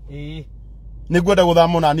guthama. Ni ngwenda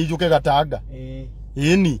guthama na ni njuke Gatanga.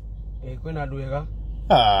 Ni. Kwina andu ega.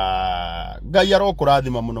 Ngai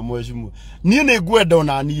arokurathima muno mwecimu. Ni ngwenda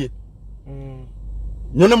ona nie.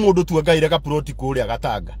 Nyone mundu tu angaire ga buroti kuria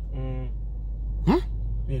Gatanga.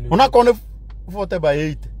 Ona kone 40 by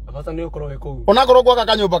 8. Abata ni ukoro eko. Ona korwo gwaka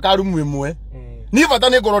kanyumba ka rumu imwe. Ni bata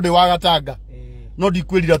ni ngoro ndi wa Gatanga. No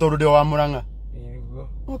ndikwirira tondu ndi wa Murang'a.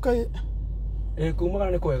 Okay.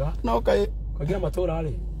 Kumagana ni kwega. No okay. Kagira matura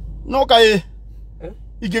ari. No okay.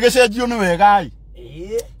 Igigecenjio ni wega ai.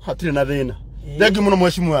 Hatire na thina. Thengi muno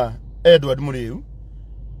mwecimu Edward Muriu.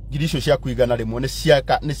 Girisho cia kuigana rimwe ni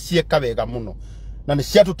cieka wega muno. Na ni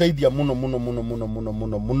ciatuteithia muno.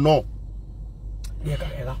 Nieka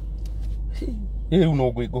wega. Riu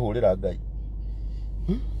no nguhurira Ngai.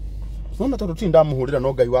 Nona tondu ti ndamuhurira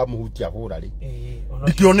no Ngai wa muhutia hura ri.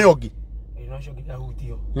 Ndikione ongi. No cio nginya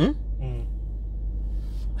hutio.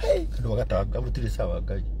 Ndo Gatanga gutire sawa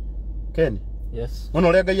Ngai. Ken? Yes. Ona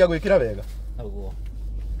uria Ngai agwikira wega. Aguo.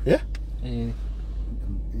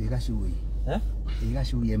 Igacui.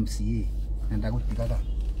 Igacui MCA. Nenda gutigaga.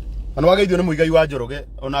 Ana wageithio ni muigai wa Njoroge,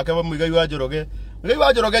 onake wa muigai wa Njoroge. Muigai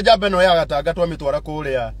wa Njoroge jambe no ya Gatanga twamitwara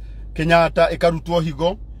kuria Kenyatta ikarutwo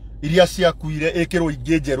higo iria ciakuire ikirwo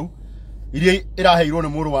ingi njeru iria iraheirwo ni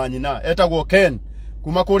muru wa nyina etagwo Ken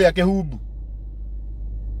kuma kuria Kihumbu.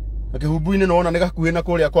 Na Kihumbu-ini no ona ni gakuhi na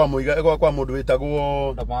kuria kwa muiga kwa mundu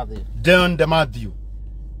witagwo Dan Matthew.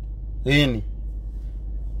 Ini.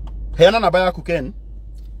 Heana namba yaku Ken.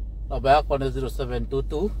 Namba yakwa ni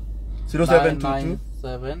 0722 0722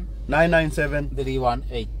 997 997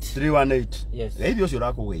 318. 318. Yes. Geithio cio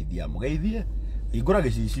rakugeithia mugeithie. Ingura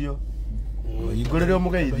gicicio. Ingurire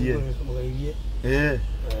mugeithie.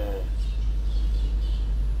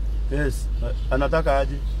 Yes. Anataka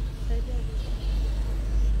aje?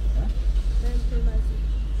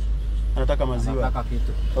 Anataka maziwa. Anataka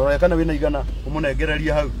kitu. Ora kana wina igana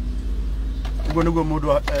umunengereria hau. Ugo niguo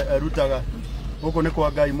mundu arutaga. Guko ni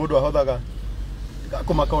kwa Ngai mundu ahothaga.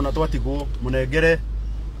 Kumaka ona twatigwo munengere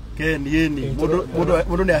Keni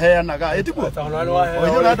mundu ni aheanaga etiguo.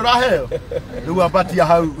 Oyo na nduraheo. Riu abatia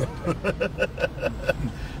hau.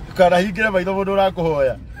 Kana hingire maitho mundu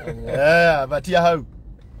urakuhoya. Abatia hau.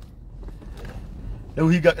 Riu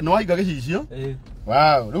hinga no hinga gicicio.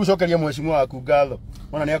 Wow, riu cokeria mwecimu waku ngatho.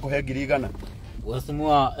 Ona ni akuhe ngiri igana.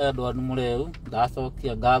 Mwecimu Edward Muriu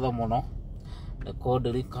ndacokia ngatho muno. Ni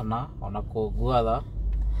kundirikana ona kungwatha.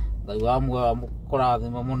 Ngai wa muoyo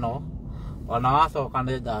mukurathima muno. Ona wacoka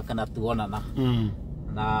ni ngakena tuonana.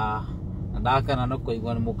 Na ndakena no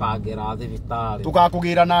kuigua ni mukangira thibitari.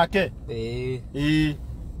 Tugakugira nake.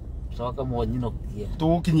 Coka mwonyinokie.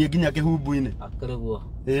 Tukinyie nginya Kihumbu-ini. Akiriguo.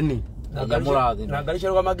 Ini. Na ngari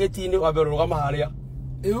cia mageti-ini wa mbere rugama haria.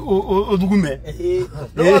 Uthugume.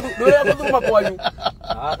 Ndoya kuthuguma kwanyu.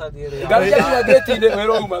 Ngari cia mageti-ini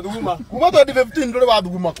wero uma thuguma. Kuma 2015 ndore wa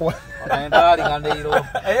thuguma kwa. Ona ndari gandeiro.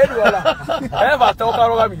 Ndwala. Bata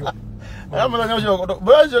ukarugamio. Muthenya ucio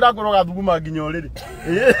bwezo rakuroga thuguma nginya uriri.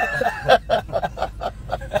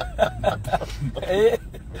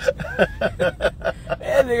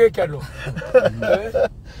 Nigikano.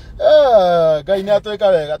 Ngai ni atwika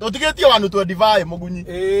wega. Tutigetie wanu 25 mugunyi.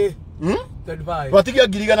 25. Twatigia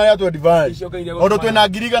ngirigana ya 25. Ondo twina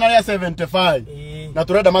ngirigana ya 75. Na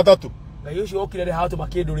turenda matatu. Ngai ucio okire ri hatu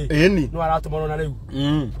makindu ri. Ini. No aratumana na riu.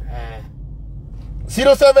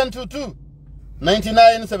 0722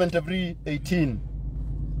 997318.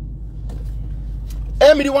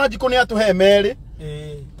 Emily Wanjiko ni atuhe meri.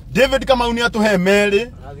 David Kamau ni atuhe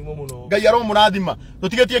meri. Rathimo muno. Ngai aro murathima.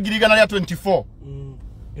 Tutigetie ngirigana ya 24.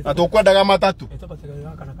 Na tukwendaga matatu.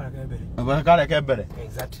 Etabatega kana kana kembere. Abakare kembere.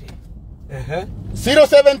 Exactly.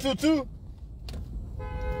 0722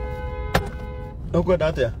 Ukwenda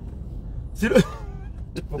atia?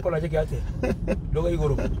 Mukona jeki atia? Doga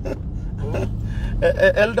iguru.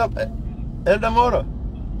 Elda Moro.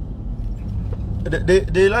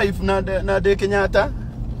 De life na de Kenyatta.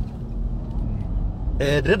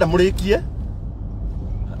 Direnda murikie.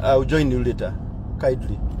 I'll join you later.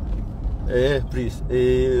 Kindly. Please.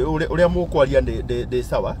 Uria mukwaria de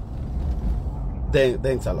sawa.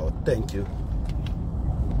 Thanks a lot. Thank you.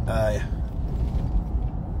 Aya.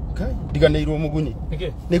 Okay. Diganeirwo mugunyi.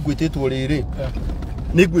 Nigwititwo riri.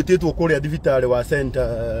 Nigwititwo kuria thibitari wa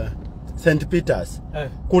St Peters.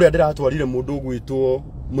 Kuria ndiratwarire mundu gwitwo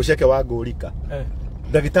Muceke wa Ngurika.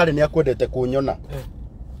 Ndagitari ni akwendete kunyona.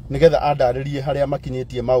 Nigetha andaririe haria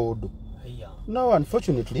makinyitie maundu. No,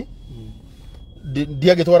 unfortunately,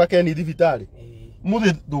 ndiagitwara Keni thibitari.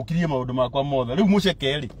 Muthi thukirie maundu makwa mothe. Riu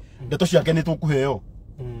Muceke ri ndeto ciake ni tukuheo.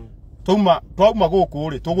 twauma guku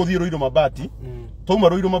ri tuguthie Ruiru Mabati twauma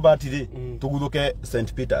Ruiru Mabati ri tuguthuke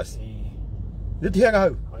St Peters niti hega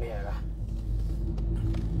hau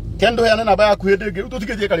kendo yana namba yaku hindi ngi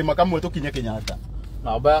tutikithie kalima kamwe tukinye Kenyatta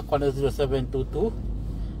namba yakwa ni 0722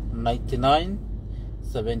 99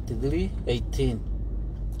 73 18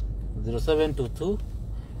 0722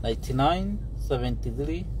 99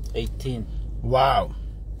 73 18. Wow.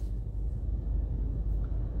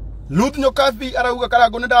 Luth Nyokathi arauga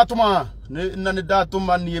Karago ni ndatuma na ni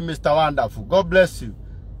ndatuma ni Mr Wonderful. God bless you.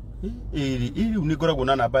 Ili unigoragwo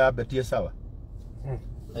na namba ya betie sawa.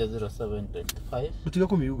 0725. Mutiga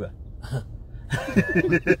kumiuga.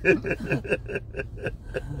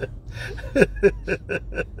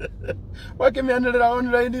 Wakimianirira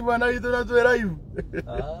online bana ituna twera live.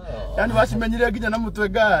 Yani basimenyire nginya na mutwe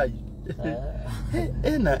ngai.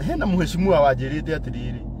 Hena muheshimiwa wanjirite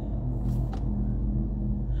atiriri.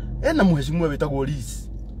 Hena muheshimiwa witagwo Liz.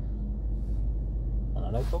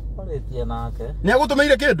 Ana koparetie nake. Ni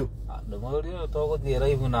agutumeire kindu? Ndumurio tuguthie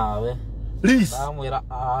live nawe. Liz. Ndamwira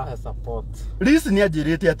he support. Liz ni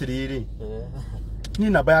anjirite atiriri. Ni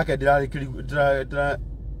namba yake ndira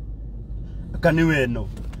kani weno.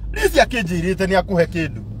 Liz akinjirite ni akuhe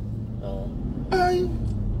kindu. Ai.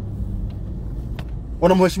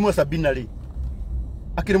 Ona muheshimiwa Sabina ri.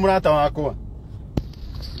 Akiri murata wakwa.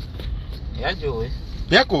 Yajui.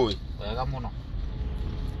 Yakoi. Wega muno.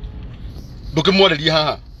 Ndukimworeria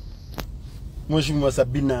haha. Mheshimiwa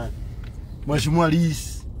Sabina. Mheshimiwa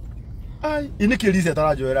Liz. Ai, iniki Liz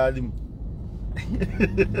atarajoera thimu.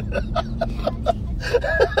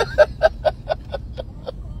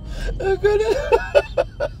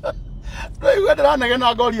 Raiwa ndaranaga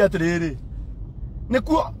na ngori atiriri.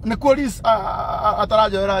 Nikuo Liz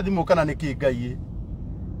atarajoera thimu kana niki ngai.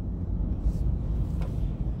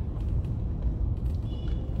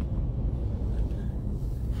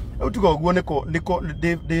 Utugo guo niko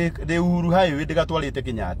de Uhuru highway ndigatwarite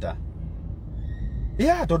Kenyatta.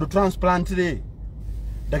 Tondu transplant ri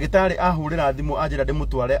ndagitari ahurira thimu anjira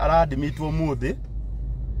ndimutware aradimitwo muthi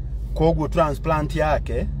koguo transplant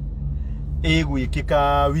yake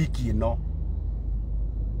igwikika wiki ino.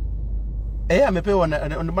 Amepewa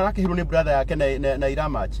marakihirwo ni brother yake na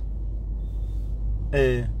Iramach.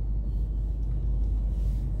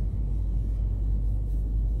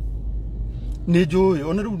 Ni njui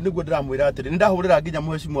ona riu niguo ndiramwira atiri ndahurira nginya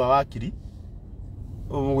muheshimiwa wakiri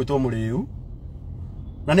gwitwo Muriu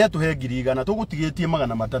na ni atuhe 100 tugutigitie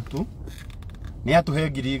 300 ni atuhe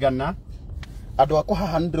 100 andu akwa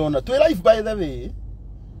haha ndirona twi live by the way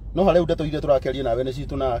no hare ndeto ire turakeria nawe ni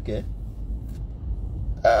citu nake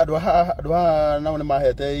andu haha nao ni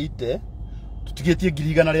mahete ite tutigitie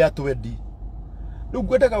 100 ria twendi riu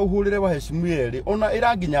ngwendaga uhurire waheshimiwa eri ona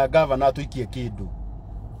iranginya governor atuikie kindu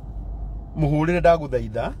muhurire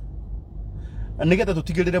ndaguthaitha nigetha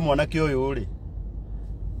tutigirire mwanake uyu ri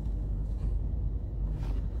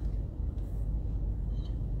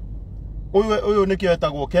uyu nikio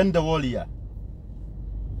etagwo Ken the Warrior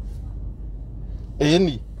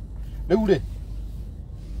ni riu ri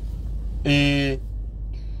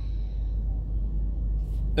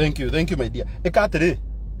thank you my dear ikatiri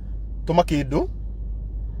tuma kindu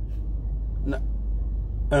na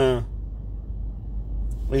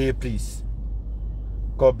please.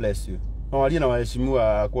 God bless you. No, ali na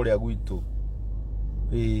waheshimiwa kuria gwitu.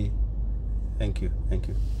 Thank you.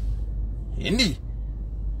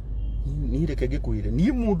 Ni reke gikwire.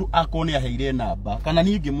 Ni mundu akone aheire namba kana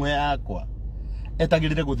ni ngimuhe yakwa.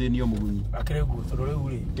 Etagirire guthinio mugunyi. Akire guo tondu riu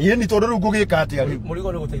ri. Ni tondu riu ngugika atia riu.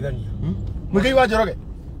 Murigo ni guteithania. Mugai wa Njoroge.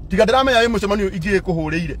 Tiga ndiramenya wi mucemanio ingi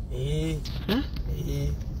kuhurire.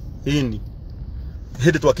 Ni.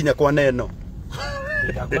 Hindi twakinya kwa neno.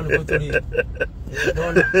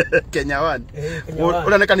 Kenya 1.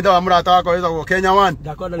 Ura ne kanitha wa murata wako wetagwo Kenya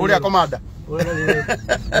 1. Uria komanda.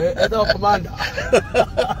 Eto komanda.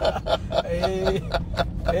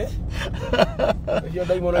 Yo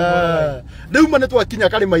daimono. Riu mane twakinya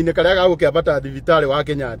kalima-ine karia gagukiambata thibitari wa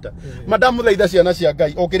Kenyatta. Madamu thaitha ciana cia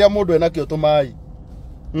Ngai okiria mundu ena kio tumai.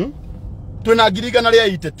 Twina 100 ria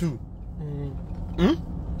 82.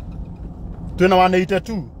 Twina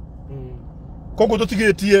 182. Kogo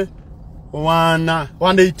tutigitie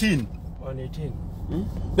 118.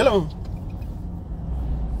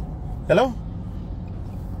 Hello.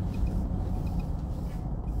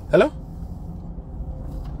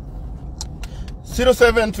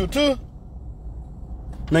 0722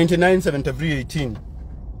 997318.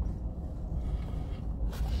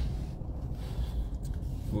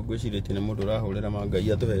 Gwicire tene mundu rahurira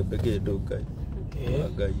mangai atuhembe kindu ngai.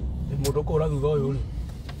 Ngai. Mundu ko urathutha uyu ri.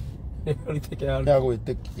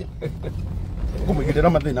 Ndagwitikia. Kumugirira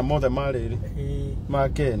mathina mothe mariri. Ma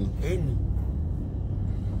Ken. Eni.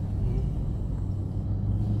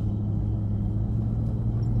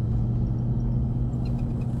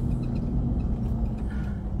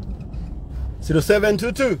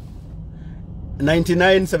 0722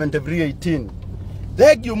 997318.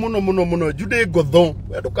 Thegio muno jude gotho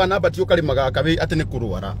ndukana abatio kali magaka we ati ni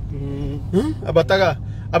kurwara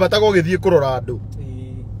abataga ugithie kurora andu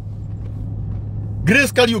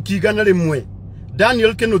Grace Kariuki igana rimwe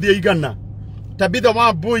Daniel Kinuthia igana Tabitha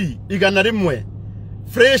wa Bui igana rimwe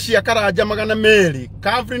Freshia Karanja magana meri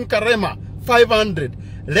Catherine Karema 500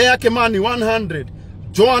 Lea Kimani 100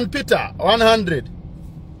 Joan Peter 100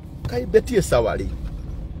 Kai betie sawali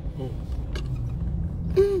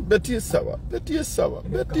betie sawa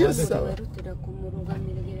Barutira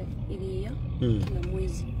kumurugamira iria na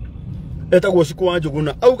mwezi etagwo cikwa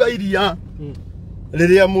njuguna auga iria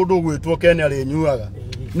riria mundu gwitwo Kenya ari nyuaga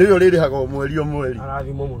niyo ririhaga mweri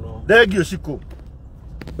arathimo muno thengio ciku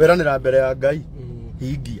weranira mbere ya Ngai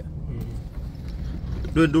hingia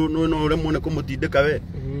no ure mone kumutindika we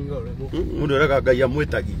mundu rega Ngai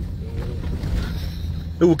amwitagi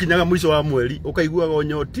riu kinyaga mwisho wa mweri ukaiguaga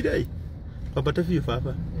onyotire baba tafi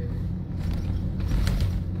baba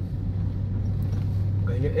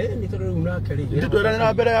ni toro una kali ndi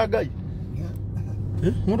tweranira mbere ya Ngai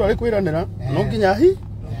mundu ari kwiranira no nginya hi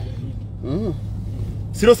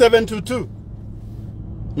 0722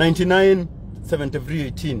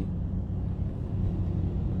 997318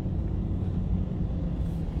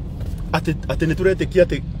 ati ni turetekia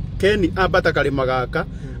ati Ken ambata kali magaka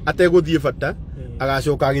ateguthie bata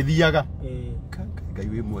agacoka agithiaga Ngai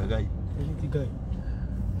wi mwega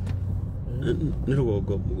ni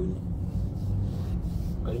rugongo mugunyi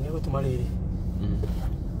kali ni gutumariri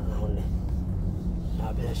one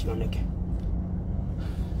na bela cioneke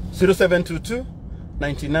 0722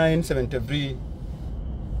 997318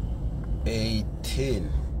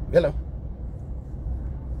 hello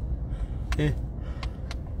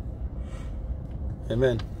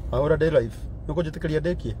amen ahora day life nuko jitikalia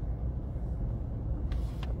dekie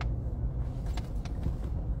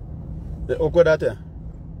okwenda atia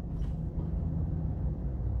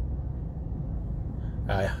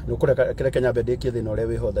aya nukure kire Kenya bedekie thina ure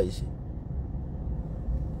wiho tha ici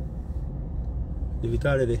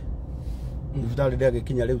Divitare ri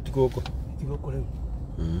agikinya riu tiguko riu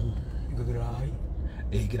igagira hai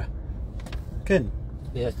igira Ken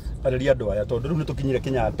Yes. Ariria andu aya tondu riu ni tukinyire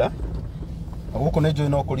Kenyatta aguko ne njui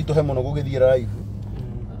no kurituhe muno gugithira live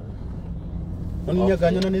oni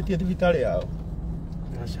nyaga nyonanitie thibitari yao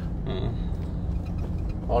acha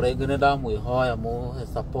Ore ngine ndamwihoya mu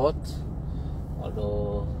support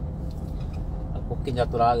ondo akukinya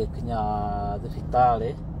turagikinya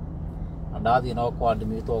thibitari ndathi no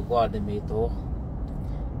kwandimito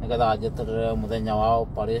nigetha njeterere muthenya wa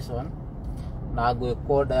operation na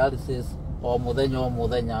gwikwo dialysis o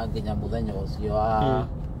muthenya nginya muthenya ucio wa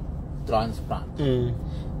transplant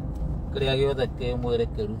kiria giothe ki mwiri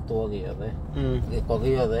kirutwo giothe giko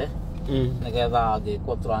giothe nigetha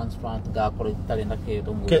ngikwo transplant ngakorwo itari na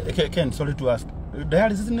kindu mwiri Ken sorry to ask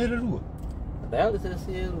dialysis ni ruo dialysis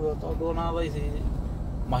ruo tondu na tha ici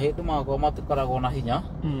mahindu makwa matikoragwo na hinya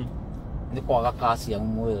ni kwaga calcium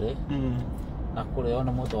mwiri na kurio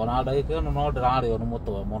ni mutwe na ndagika ino no ndirario ni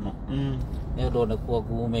mutwe muno ni undu ni kuo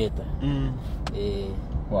ngumite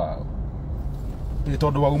wow ni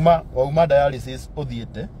tondu wauma dialysis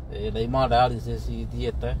uthiete ndaima dialysis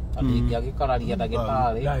ithiete ati ngikararia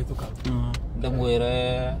ndagitari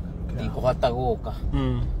ndimwire ndikuhota guka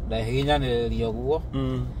ndahinyanirio guo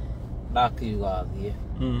ndakiuga thie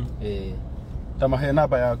tamahe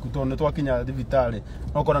namba yaku tondu twakinya thibitari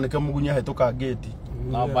nokora nike mugunya hetuka gate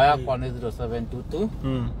namba yakwa ni 0722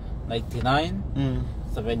 99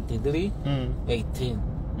 73 18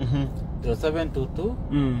 0722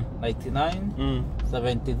 99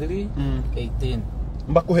 73 18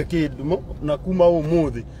 mbakuhe kindu na kuma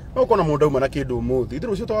umuthi no kona mundu auma na kindu umuthi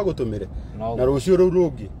ithiru cio twagutumire na rucio ru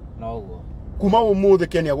rungi noguo kuma umuthi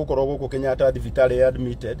Kenya gukorwo guku Kenyatta thibitari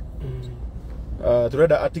admitted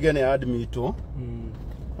turenda atigene admito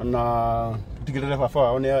na tutigirire baba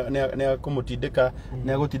wao ne akumutindika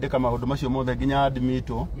ne agutindika maundu macio mothe nginya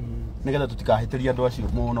admito nigetha tutikahitiria andu acio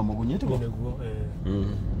muno mugunyite go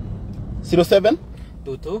 07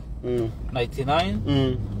 22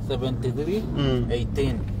 99 73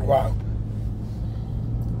 18 wow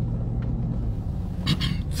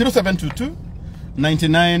 0722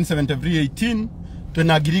 99 73 18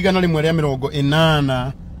 tunagirigana rimwe ria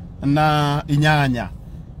 80 na inyanya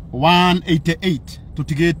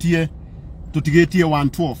 188 tutigetie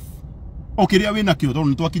 112 okiria wina kio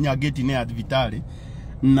tondu twakinya gate ne ya thibitari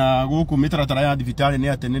na guku mitaratara ya thibitari ni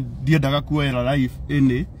ati ndiendaga kuoera live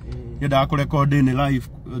ini yendaga ku record ini live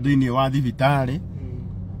thini wa thibitari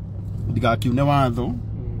ndigakiune watho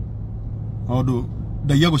ondu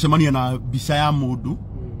ndaia gucemania na mbica ya mundu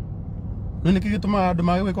nini kigituma andu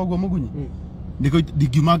magwika uguo mugunyi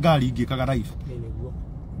ndingiuma ngari ingikaga live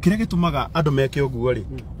kire gitumaga andu meke uguo ri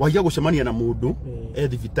waia gucemania na mundu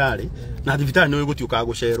thibitari na thibitari ni gutiuka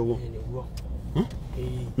gucerwo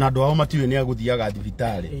na andu ao matiwe ni aguthiaga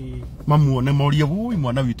thibitari mamuone morie wui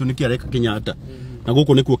mwana witu niki areka Kenyatta na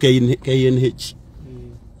guku nikuo KNH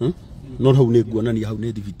no hau ni nguonania hau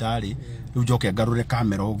ni thibitari riu njoke ngarure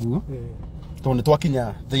kamera uguo to ni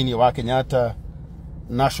twakinya thini wa Kenyatta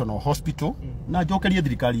National Hospital na njokerie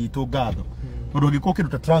thirikari itu ngatho undu ngiko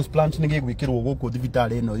kiruta transplant ni gigwikirwo guku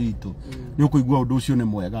thibitari ino itu ni ukuigua undu ucio ni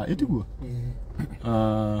mwega itiguo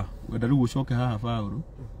wenda riu ucoke haha Paulu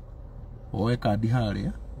oe kandi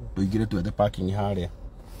haria tuingire twethe parking haria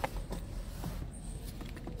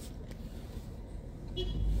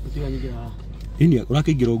ini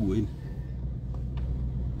urakiingira uguo ini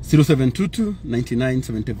 0722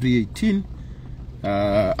 997318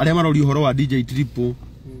 aria marori uhoro wa DJ Triple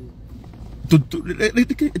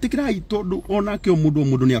tikirai tondu onake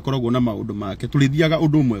mundu ni akoragwo na maundu make turithiaga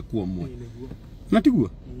undu umwe kwa umwe na tiguo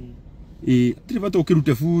tiriva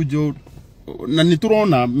tukirute fujo na ni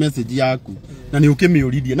turona message yaku na ni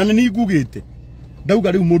ukimiurithia na ni ngugite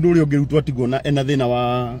ndauga riu mundu uri ungirutwo atigwo na ena thina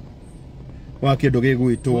wa kindu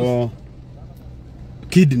gigwitwo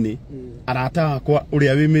kidney arata kwa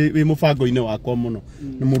uria wi mubango-ini wakwa muno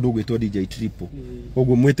ni mundu ugwitwo DJ Triple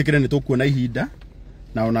uguo mwitikire ni tukuona ihinda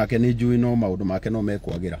na onake ni njui no maundu make no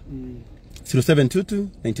mekwagira 0722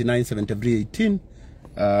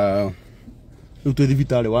 997318 riu twi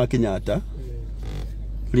thibitari wa Kenyatta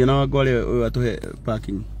Liana wa gwale atuhe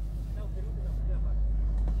parking.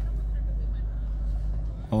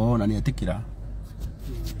 Oh, na ni atikira.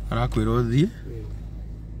 Arakwira uthie.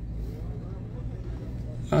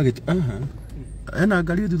 Agiti ena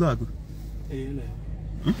ngari thutha waku. Ne.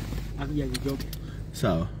 Agia job.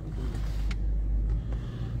 Sawa.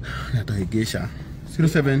 Natahigisha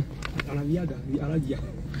 07 anaviaga anajia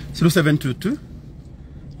 0722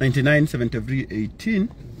 997318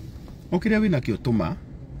 okiria wina kio tuma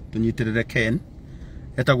tunyitirire Ken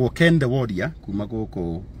etagwo Ken the Warrior kuma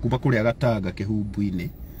guku kuma kuria Gatanga kihumbu-ini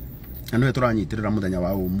na nwe turanyitirira muthenya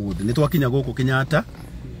wa umuthi ni twakinya guku Kenyatta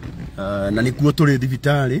na nikuo turi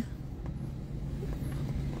thibitari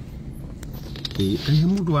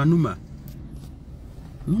mundu wanuma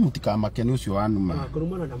no mutikamake ni ucio wanuma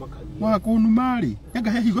kurumana na makali wa kunumari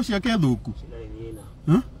yanga he higo ciake thuku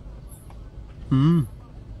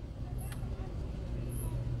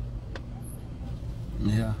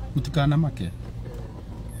yeah mutikana make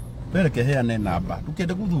bereke heane namba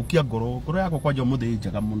ndukende guthukia ngoro yako kwanja muthi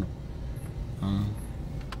njaga muno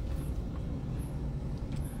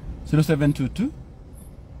 0722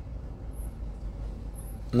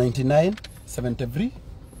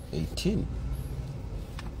 997318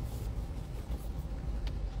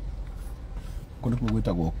 kuna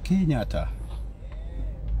gwitagwo Kenyatta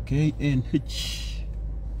KNH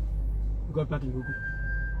go party ngugu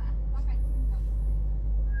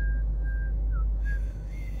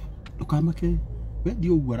ukamake we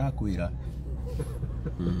ndio ugu arakwira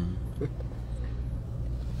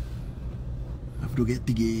afudo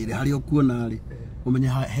getigire hari okuona ari umenye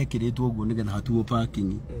hekiritwo ugu nigetha hatuo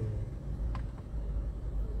parking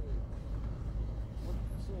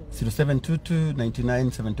 0722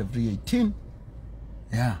 997318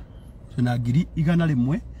 yeah tuna ngiri igana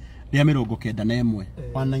rimwe ria 91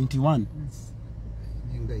 191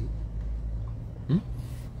 ngai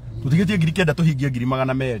tutigetie ngiri kenda tuhingie ngiri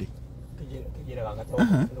 200 kigire gagato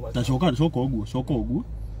ta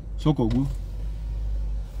coka uguo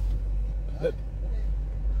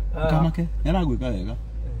kamake yaragwika wega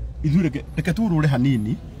ithure reke turure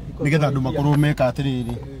hanini nigetha andu makorwo meka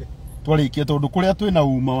atiriri twarikia tondu kuria twina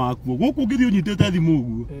uma wakuo guku ngithi unyitete thimu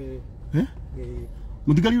uguo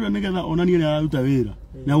muthigari ura nigetha onanie ni araruta wira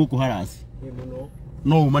ni agukuharasi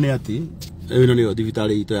no uma ni ati ino niyo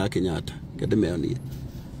thibitari ito ya Kenyatta kende meonie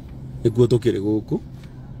nikuo tukiri guku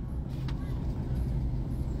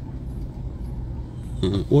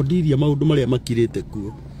odiria maundu maria makirite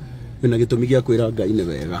kuo wina gitumi gia kwira Ngai ni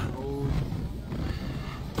wega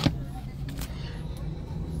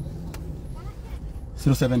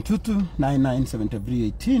 0722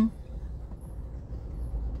 997318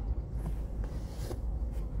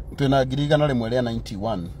 tuna ngiri igana rimwe ria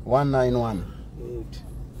 91 191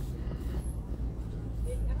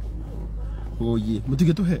 oye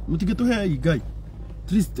mutige tuhe Ngai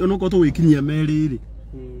at least onoko to wikinyia meriri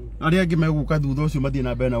aria angi meguka thutha ucio mathie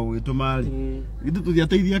na mbere na gugituma ri gitu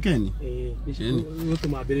tuthiateithia Keni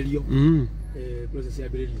gutuma ambiririo process ya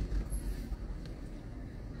ambiririo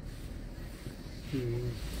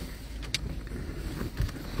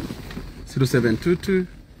 0722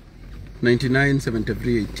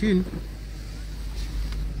 997318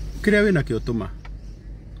 kiria wina kio tuma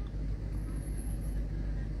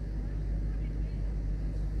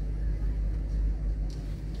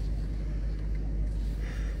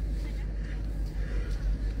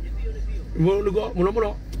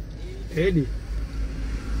muno eni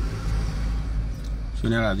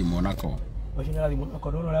sio arathimwo nako ocio arathimwo nako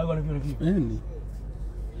ndono ragwa ni biũ eni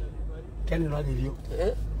Keni no athithio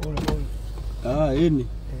eni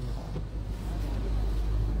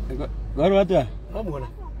garo atia amuona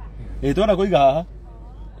twara kuiga haha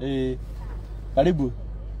karibu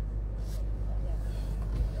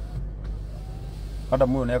hata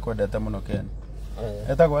muyo nekwendete muno Keni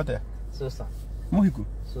etagwo atia Susan muhiku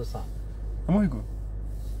Susan muhiku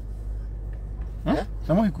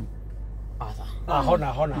muhiku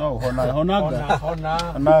hona no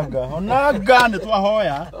honaga ni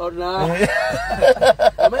twahoya ona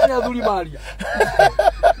amenya thuri maria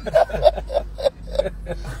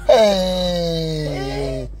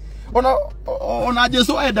ona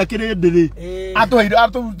Jesu enda kirindiri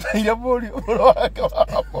atuheire muri wake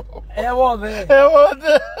wothe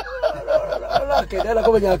kenda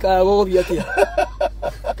kumenya ka guguthia atia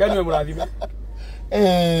Keni we murathime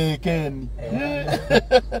Keni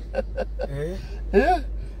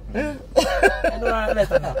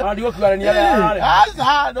ndio kuarania yale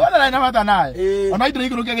asa ndo na mata naye ona itire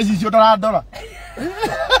iguru kege cicio tarandora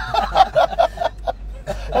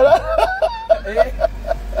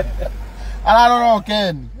ararora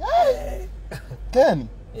Keni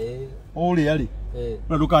uri ari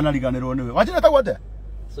na ndukanariganirwo niwe wajira tagwate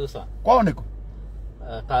Susan kwao niko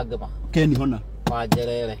Kagema Keni hona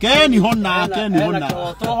Wanjerere Keni hona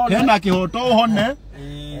hena kihoto hone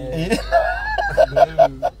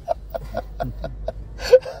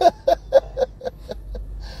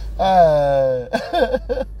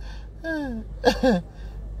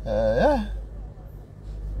yeah.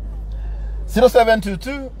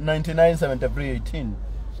 0722 997318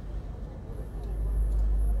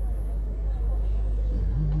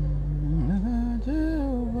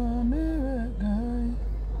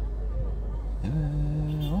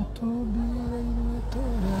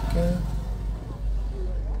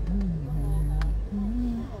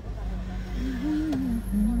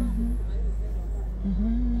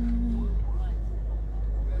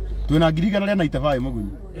 Tuena girigana ria 95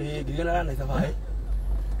 mugunyi girigana ria 95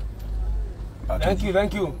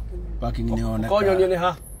 thank you parking ni ona konyo ni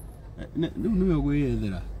ha niwe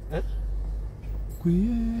gwiyethera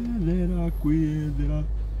kwiyethera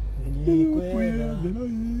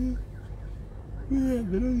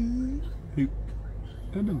hey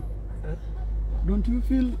Adam don't you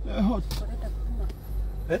feel hot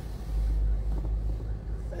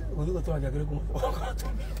uduga tu aja kile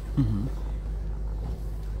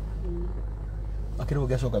akiri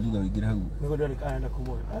ugacoka thutha wingire hau nigo ndari kana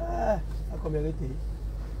kumoya akomya giti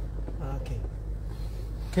okay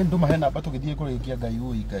kendo mahena namba tugithie kurikia ngai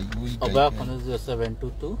ui Obaka ni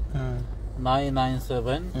 0722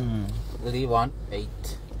 997 318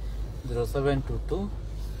 0722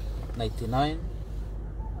 99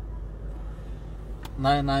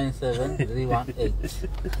 997 318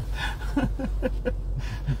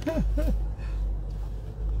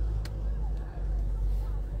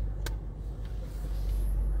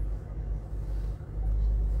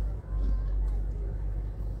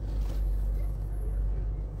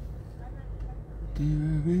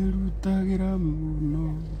 Virutagira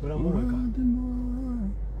muno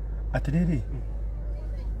atiriri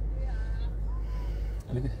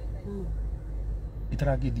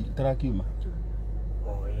itarakiuma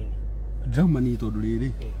drauma ni tondu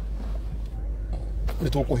riri ni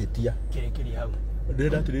tukuhitia kiri hau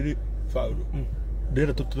ndira atiriri Paulo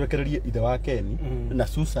ndira tuturekererie ithe wa Keni na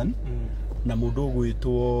Susan na mundu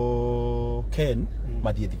gwitwo Ken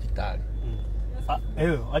mathie thibitari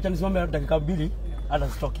acha nisimame dakika 2 hata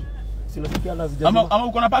stoki. Sina stoki hata sija. Ama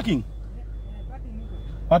uko na parking?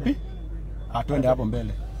 Wapi? Twende hapo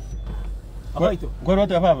mbele. Hapa ito. Kwa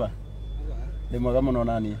rote hapa. Demo kama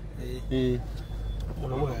unaona nani?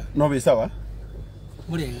 No be sawa?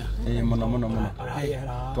 Murenga. Muno.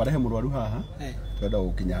 Twarehe murwaru haha. Twenda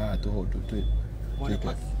gukinya haha tu.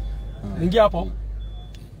 Ingia hapo.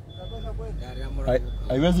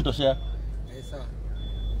 Haiwezi toshea. Sawa.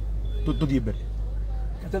 Tuthie mbere.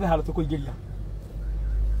 Katebe hala tukuingiria.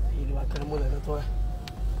 Ili wakana mwana natoa.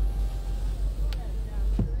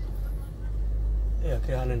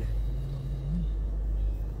 ke hanene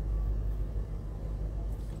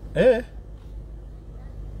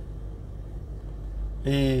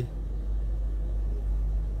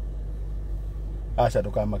acha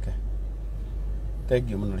tukamake. Thank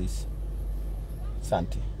you Monolisi.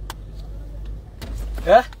 Asante.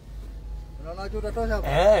 Unaona chuta tosha?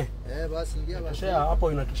 Basi ingia basi. Share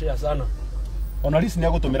hapo inatoshea sana. Monolisi ni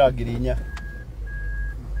agutumira ngiri 4.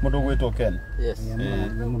 Mundu gwitwo Ken. Yes.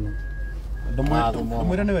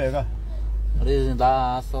 Ndumwire ni wega. Rizi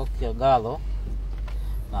ndacokia ngatho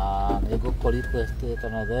na nĩngũkũ request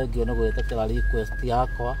kana thengio nĩ gwĩtĩkĩra request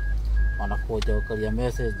yakwa ona kũnjokeria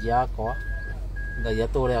message yakwa. Ngai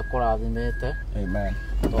atũre akũrathimĩte. Amen.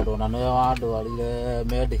 Tondũ ona nĩwe wandwarire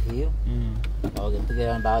Medihill.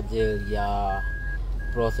 Ũgĩtigĩra ndanjĩria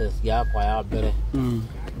process yakwa ya mbere.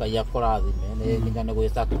 Ngai akũrathime nĩ nginya nĩ gwĩ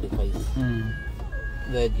sacrifice.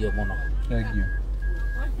 Thengio mũno. Thank you.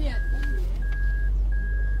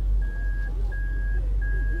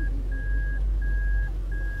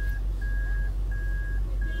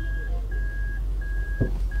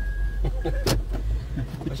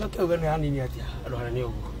 Mashoke ugani hanini atia ado hanani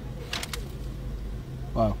ugu.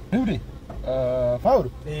 Wow. Nuri. Faul.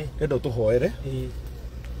 Endo tuhoere.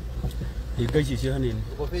 Higa ici cia hanini.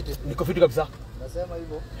 Niko fiti kabisa. Nasema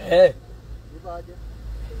hivyo. Ibaje.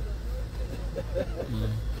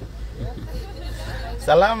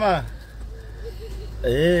 Salama.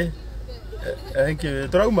 Thank you.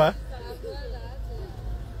 Trauma.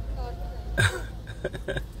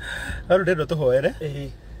 Haru ndo tuhoere.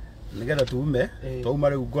 Nigetha tuume twauma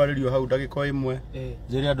riu ngwaririo hau ndagika imwe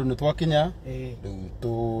njiri andu ni twakinya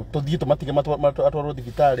riu tuthie tumatige atwarwo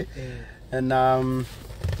thibitari na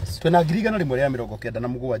twina ngiri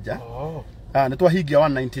 197 ni twahingia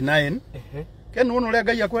 199 Ken wona uria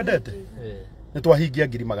Ngai akwendete ni twahingia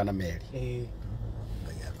ngiri 200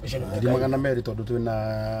 ngiri 200 tondu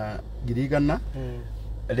twina ngiri 100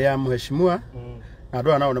 ria mheshimiwa na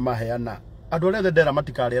andu nao ni maheana andu aria ndera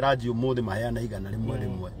matikari raji umuthi maheana 100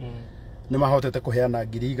 rimwe ni mahotete kuheana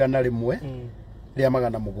ngiri 100 ria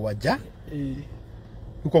 700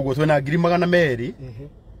 uko twina ngiri 200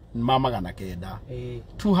 ma 900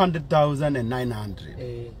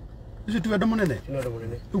 200,900 icio tu ndo munene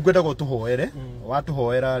riu ngwenda go tuhoere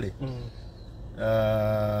watuhoera ri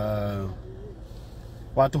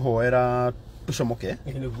watuhoera tucomoke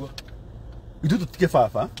ithu tutige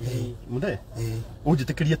baba munde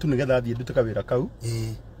unjitikiria tu nigetha thie nduteka wira kau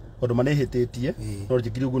ondu manihititie no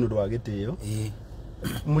njikiri uguo ndu wa gitio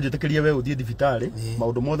munjitikirie we uthie thibitari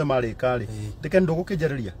maundu mothe marikari ndike ndu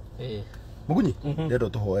gukinjariria mugunyi ndendo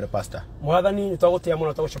tuhoere pastor mwathani ni twagutia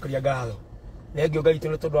muno twagucokeria ngatho thengio Ngai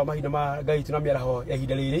tu tondu wa mahinda ma Ngai tu na miaraho ya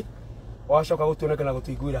ihinda riri wacoka gutuoneka na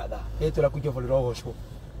gutuiguira tha itura kuingia bũrũri rogocwo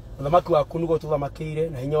muthamaki waku niguo tuthamakĩire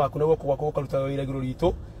na hinya waku niguo gwakwa ũkaruta wĩra igũrũ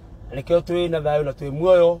ritũ na nikio twĩ na thayũ na twĩ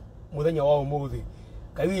muoyo muthenya wa ũmũthĩ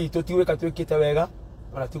Ngai witũ ti gwĩka twĩkĩte wega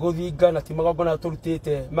ona ti gũthinga na ti magongona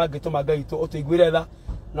tũrutĩte mangĩtũma Ngai witũ ũtũiguĩre tha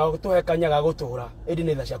na ũtũhe kanya ga gũtũũra ĩndĩ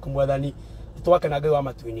nĩ tha ciaku mwathani twakena Ngai wa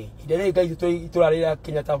matu-inĩ ihinda rĩrĩ Ngai witũ tũrarĩra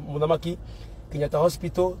Kenyatta muthamaki Kenyatta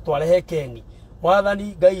hospital twarehe Keni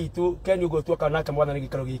mwathani Ngai witũ Keni ũguo twaka nake mwathani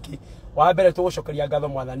gĩikaro gĩkĩ wa mbere tũgũcokeria ngatho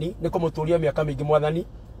mwathani nĩ kũmũtũria mĩaka mĩingĩ mwathani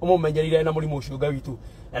ũmũmenyerire na mũrimũ ũcio Ngai witũ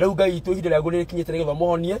na rĩu Ngai witũ ihinda rĩaguo nĩrĩkinyĩte nĩgetha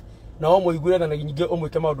mũhonie na mũiguĩre tha na ningĩ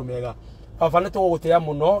ũmwĩke maũndũ mega baba nĩ tũgũgũtĩĩa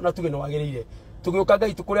mũno na tuge nĩ wagĩrĩire tũgĩũka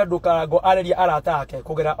Ngai witũ kũrĩa andũ karango areria arata ake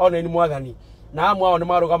kũgera online mwathani na amwe ao nĩ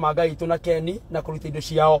marũgama Ngai witũ na Keni na kũruta indo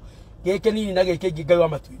ciao gĩkĩ nini na gĩkĩ ngĩ Ngai wa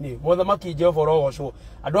matu-inĩ muthamaki Jehova rogocwo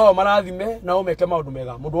andũ ao marathime na ũmeke maũndũ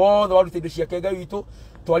mega mũndũ wothe waruta indo ciake Ngai witũ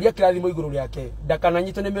twaria kĩrathimo igũrũ rĩake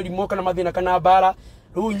ndakananyitwo nĩ mĩrimũ kana mathĩna kana mbara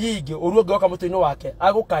rĩu nyingĩ ũruo ũngĩoka mũtwe-inĩ wake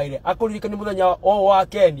agũkaire akũririkanie mũthenya wa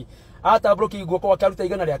Keni atambũrũkia guoko gwake aruta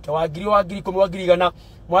igana rĩake wa ngiri 10,000 wa ngiri 100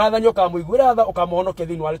 mwathani ũkamũiguĩra tha ũkamũhonokia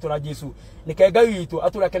thĩinĩ wa rĩtwa rĩa Jesu nĩke Ngai witũ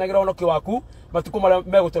atũre akenagĩra ũhonokio waku matukũ marĩa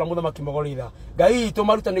megũtũra mũthamaki mũgũrĩtha Ngai witũ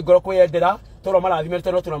maruta nĩ ngoro kwĩyendera toro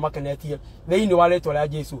marathimĩte no tũramakenetie thĩinĩ wa rĩtwa rĩa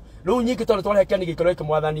Jesu rĩu nyingĩ tondũ twarehe Keni gĩikaro gĩkĩ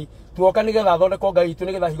mwathani tuoka nĩgetha athondekwo Ngai witũ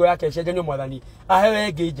nĩgetha higo yake ĩcenjanio mwathani ahewe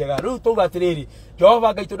ĩngĩ njega rĩu tũuga atĩrĩrĩ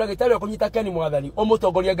Jehova Ngai ndagĩtarĩ kũnyita Keni mwathani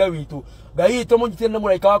ũmũtongoria Ngai witũ Ngai witũ mũnyitĩre na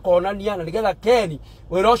mũraika wa kũhonania na nĩgetha Keni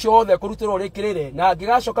wĩra ũcio wothe kũrutĩrwo rĩkĩrĩre na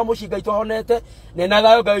angĩgacoka mũciĩ Ngai twahonete na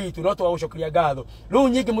thayũ nayo Ngai itu no twagucokeria ngatho riu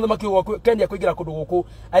nyingi muthamaki wa Kenya kuingira kundu guku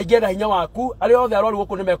aingera hinya waku ari othe arwaru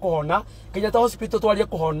guku ni mekuhona Kenyatta hospital twarie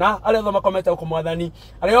kuhona ari othe makomete guku mwathani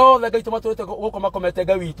ari othe Ngai tumaturite guku makomete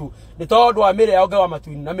Ngai witu ni tondu wa mire yao Ngai wa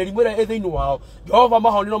matuini na mirimu ire thiini wao Jehova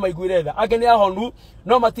mahoni no maiguire tha angeni ahonu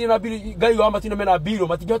no matire na biri Ngai wa matuini mena biro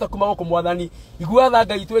matingihota kuma guku mwathani igua tha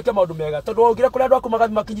Ngai tuweke maundu mega tondu ogira kuria andu aku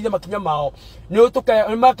magathima makinya mao ni utuke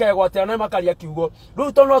makegwatira na makaria kiugo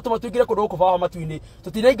riu tondu no tumatuingire kundu guku baba matuini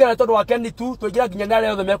tutinaingana tondu wa Keni tu tuingira nginya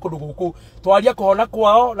nare othe me kundu guku twaria kuhona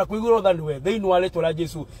kwao na kuigura uthaniwe thiini wa ritwa ria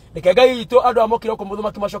Jesu reke Ngai itu andu amokire ku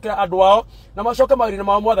muthumaki macokera andu ao na macoke magirina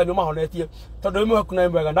ma mwathani mahonetie tondu imu hakuna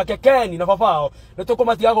mwega nake Keni na babao ni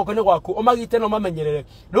tukumatiga gukene gwaku umagite no mamenyerere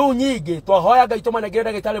riu nyingi twahoya Ngai tumanegere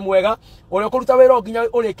ndagitari mwega uria kuruta wira nginya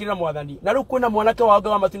urikirira mwathani na riu kwina mwanake wa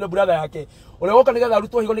Ngai wa matuini brother yake uria woka nigetha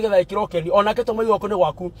arutwo higo nigetha ikiro Keni onake tumaigo kune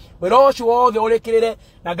gwaku wira ucio wothe urikirire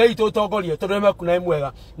na Ngai tutongorie tondu imu hakuna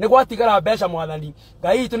mwega ni gwatigara mbeca mwathani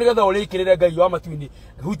Ngai itu nigetha urikirire Ngai wa matuini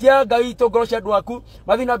hutia Ngai itu ngoro cia andu aku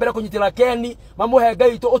mathina mbere kunyitira Keni mamuhe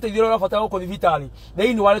Ngai itu uteithio ura bata guku thibitari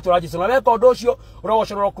thiini wa ritwa ria Jesu na weka undu ucio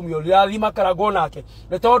urogocorwo kumio rirathima karagwo nake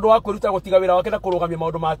ni tondu wa kwiruta gutiga wira wake na kurugamia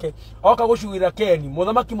maundu make oka gucugira Keni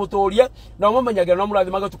muthamaki muturie na mumenyagira no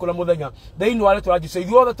murathima tukula muthenya thiini wa ritwa ria Jesu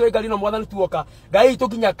ithuothe twi ngali no mwathani tuoka Ngai itu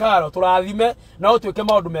nginya karo turathime na utwike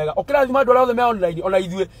maundu mega ukirathima andu aria othe me online ona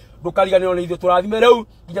ithue ndukariganirwo ni ithuĩ turathime riu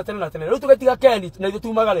nginya tene na tene riu tugetiga Keni na ithuĩ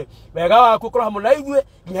tumagare wega waku ukorwo hamwe na ithuĩ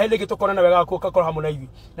nginya hindi ĩngĩ tukona na wega waku ukorwo hamwe na ithuĩ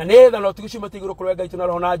na nĩ tha no tugicumĩte igũrũ kũrĩ Ngai tuna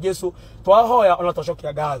roho na Jesu twahoya ona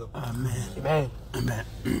twacokia ngatho amen amen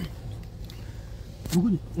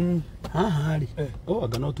Muguni haha ri o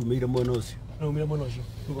anga no tumeire mwena ucio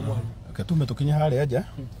tugo mwana tume tukinya haria nja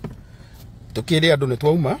tukire andu ni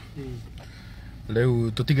twauma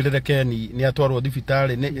riu tutigirire Keni ni atwarwo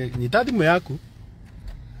thibitari nyita thimu yaku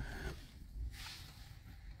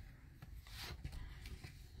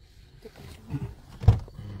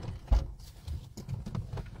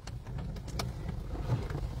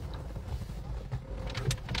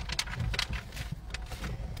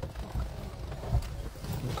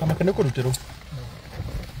kama kene kurutiro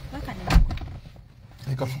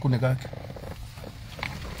kafuku ne gake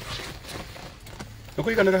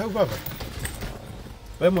ukuiganira hau baba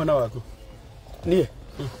we mwana waku nie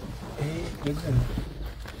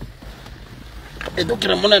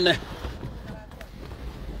ndukira munene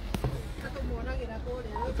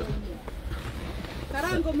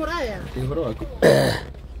Karango muraya igoro waku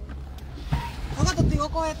oga tutigo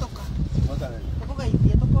kohetoka oga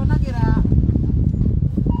ithie tukonagira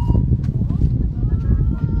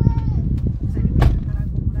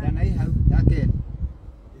Rana hau yake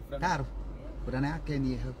Taro Rana yake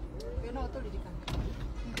ni hau no turirikana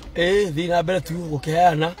thiĩ na mbere tu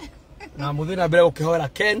gukiheana na muthi na mbere gukihoera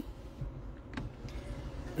Ken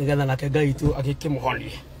nigetha nake Ngai tu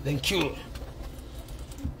agikimũhonie thank you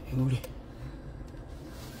Yuri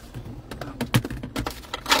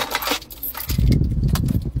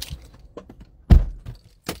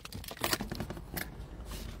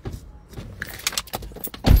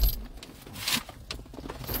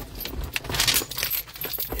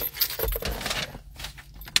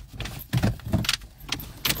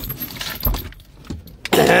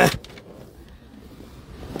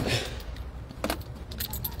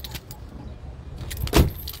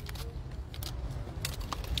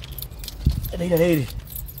Riri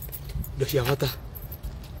ndio cia bata.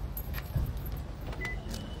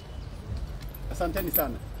 Asanteni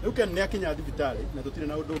sana. Riu Ken ni akinya thibitari na tutire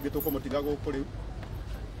na undu ungi tukumutiga guku riu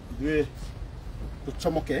ithuĩ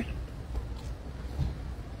tucomoke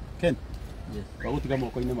Ken wagutiga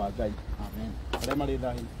moko-inĩ ma Ngai Amen. aria marĩ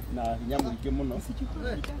thahi na hinya mũingĩ mũno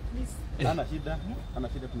ana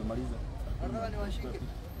shida tunamaliza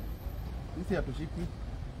nisi hatushiki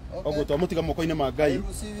ogo twamutiga moko-inĩ ma Ngai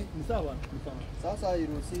ni sawa Sasa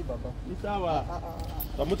iruhusi baba ni sawa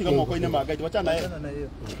twamutiga moko-inĩ ma Ngai tuachana yeye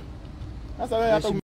sasa wewe hata